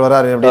ஓல்டு ஒருத்தர்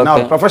வராரு அப்படின்னா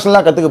அவர்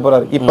ப்ரொஃபஷனலாக கற்றுக்க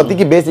போறாரு,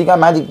 இப்போதைக்கு பேசிக்காக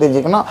மேஜிக்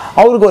தெரிஞ்சுக்கணும்,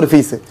 அவருக்கு ஒரு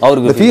ஃபீஸ்.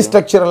 அவருக்கு ஃபீஸ்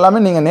ஸ்ட்ரக்சர் எல்லாமே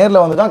நீங்கள்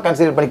நேரில் வந்து தான்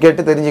கன்சிடர் பண்ணி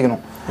கேட்டு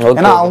தெரிஞ்சுக்கணும்.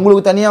 ஏன்னா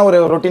அவங்களுக்கு தனியாக ஒரு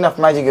ரொட்டீன்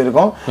ஆஃப் மேஜிக்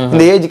இருக்கும்,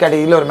 இந்த ஏஜ்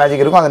கேட்டகரியில் ஒரு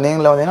மேஜிக் இருக்கும். அந்த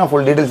நேரில் வந்தீங்கன்னா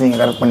ஃபுல் டீடைல்ஸ்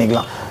நீங்கள் கரெக்ட்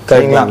பண்ணிக்கலாம்.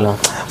 சரிங்களா?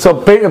 ஸோ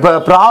இப்போ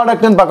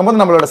ப்ராடக்ட்னு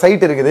பார்க்கும்போது நம்மளோட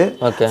சைட் இருக்குது,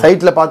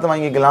 சைட்டில் பார்த்து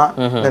வாங்கிக்கலாம்.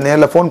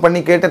 நேரில் ஃபோன்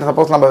பண்ணி கேட்டு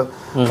சப்போஸ் நம்ம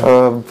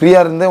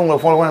ஃப்ரீயாக இருந்து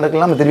உங்களுக்கு ஃபோன்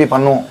எடுக்கலாம், நம்ம திரும்பி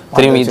பண்ணுவோம்.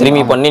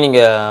 திரும்பி பண்ணி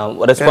நீங்கள்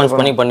ரெஸ்பான்ஸ்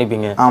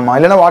பண்ணிப்பீங்க. ஆமாம்,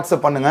 இல்லைன்னா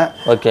வாட்ஸ்அப் பண்ணுங்க.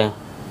 ஓகே,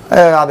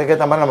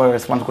 அதுக்கேற்ற மாதிரி நம்ம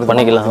ரெஸ்பான்ஸ்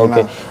பண்ணிக்கலாம்.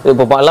 ஓகே,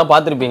 இப்போ எல்லாம்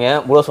பார்த்துருப்பீங்க.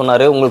 ப்ரோ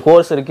சொன்னார் உங்களுக்கு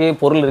கோர்ஸ் இருக்குது,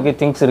 பொருள் இருக்குது,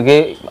 திங்ஸ்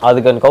இருக்குது,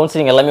 அதுக்கு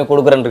கவுன்சிலிங் எல்லாமே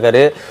கொடுக்குறேன்னு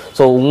இருக்காரு.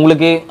 ஸோ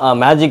உங்களுக்கு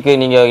மேஜிக்கு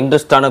நீங்கள்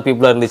இன்ட்ரெஸ்டான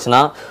பீப்புளாக இருந்துச்சுன்னா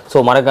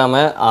ஸோ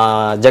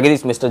மறக்காமல்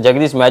மிஸ்டர்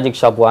ஜெகதீஷ் மேஜிக்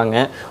ஷாப் வாங்க,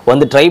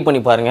 வந்து ட்ரை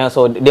பண்ணி பாருங்கள்.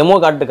 ஸோ டெமோ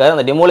காட்டுக்காரு,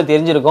 அந்த டெமோவில்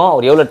தெரிஞ்சிருக்கும்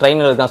அவர் எவ்வளோ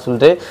ட்ரைனர் இருக்கான்னு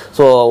சொல்லிட்டு.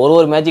 ஸோ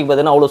ஒரு மேஜிக்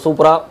பார்த்தீங்கன்னா அவ்வளோ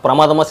சூப்பராக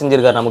பிரமாதமாக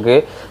செஞ்சுருக்காரு நமக்கு.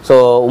 ஸோ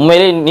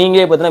உண்மையிலே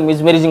நீங்களே பார்த்தீங்கன்னா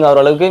மிஸ்மேரேஜிங்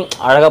ஆகிற அளவுக்கு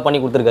அழகாக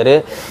பண்ணி கொடுத்துருக்காரு.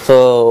 ஸோ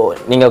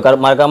நீங்கள்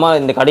மறக்காமல்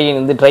இந்த கடையை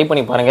வந்து ட்ரை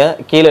பண்ணி பாருங்க.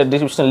 கீழே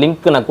டிஸ்கிரிப்ஷன்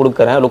லிங்க் நான்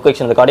கொடுக்குறேன்,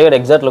 லொகேஷன், இந்த கடையோட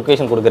எக்ஸாக்ட்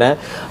லொகேஷன் கொடுக்குறேன்,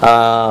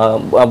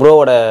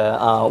 ப்ரோவோட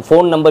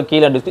ஃபோன் நம்பர்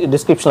கீழே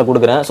டிஸ்கிரிப்ஷனில்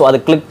கொடுக்குறேன். ஸோ அதை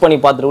கிளிக் பண்ணி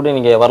பார்த்துட்டு கூட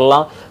நீங்கள்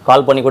வரலாம்,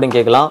 கால் பண்ணி கூட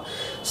கேட்கலாம்.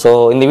 ஸோ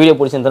இந்த வீடியோ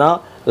பிடிச்சிருந்ததுன்னா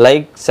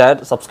லைக், ஷேர்,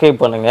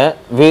 சப்ஸ்கிரைப் பண்ணுங்கள்.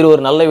 வேறு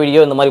ஒரு நல்ல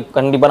வீடியோ இந்த மாதிரி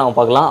கண்டிப்பாக நம்ம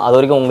பார்க்கலாம். அது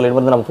வரைக்கும்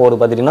உங்களிடமிருந்து நம்ம போகிறது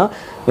பார்த்துட்டிங்கன்னா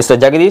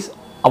மிஸ்டர் ஜெகதீஷ்,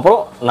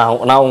 அப்புறம்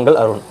நான் உங்கள்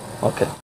அருண். ஓகே.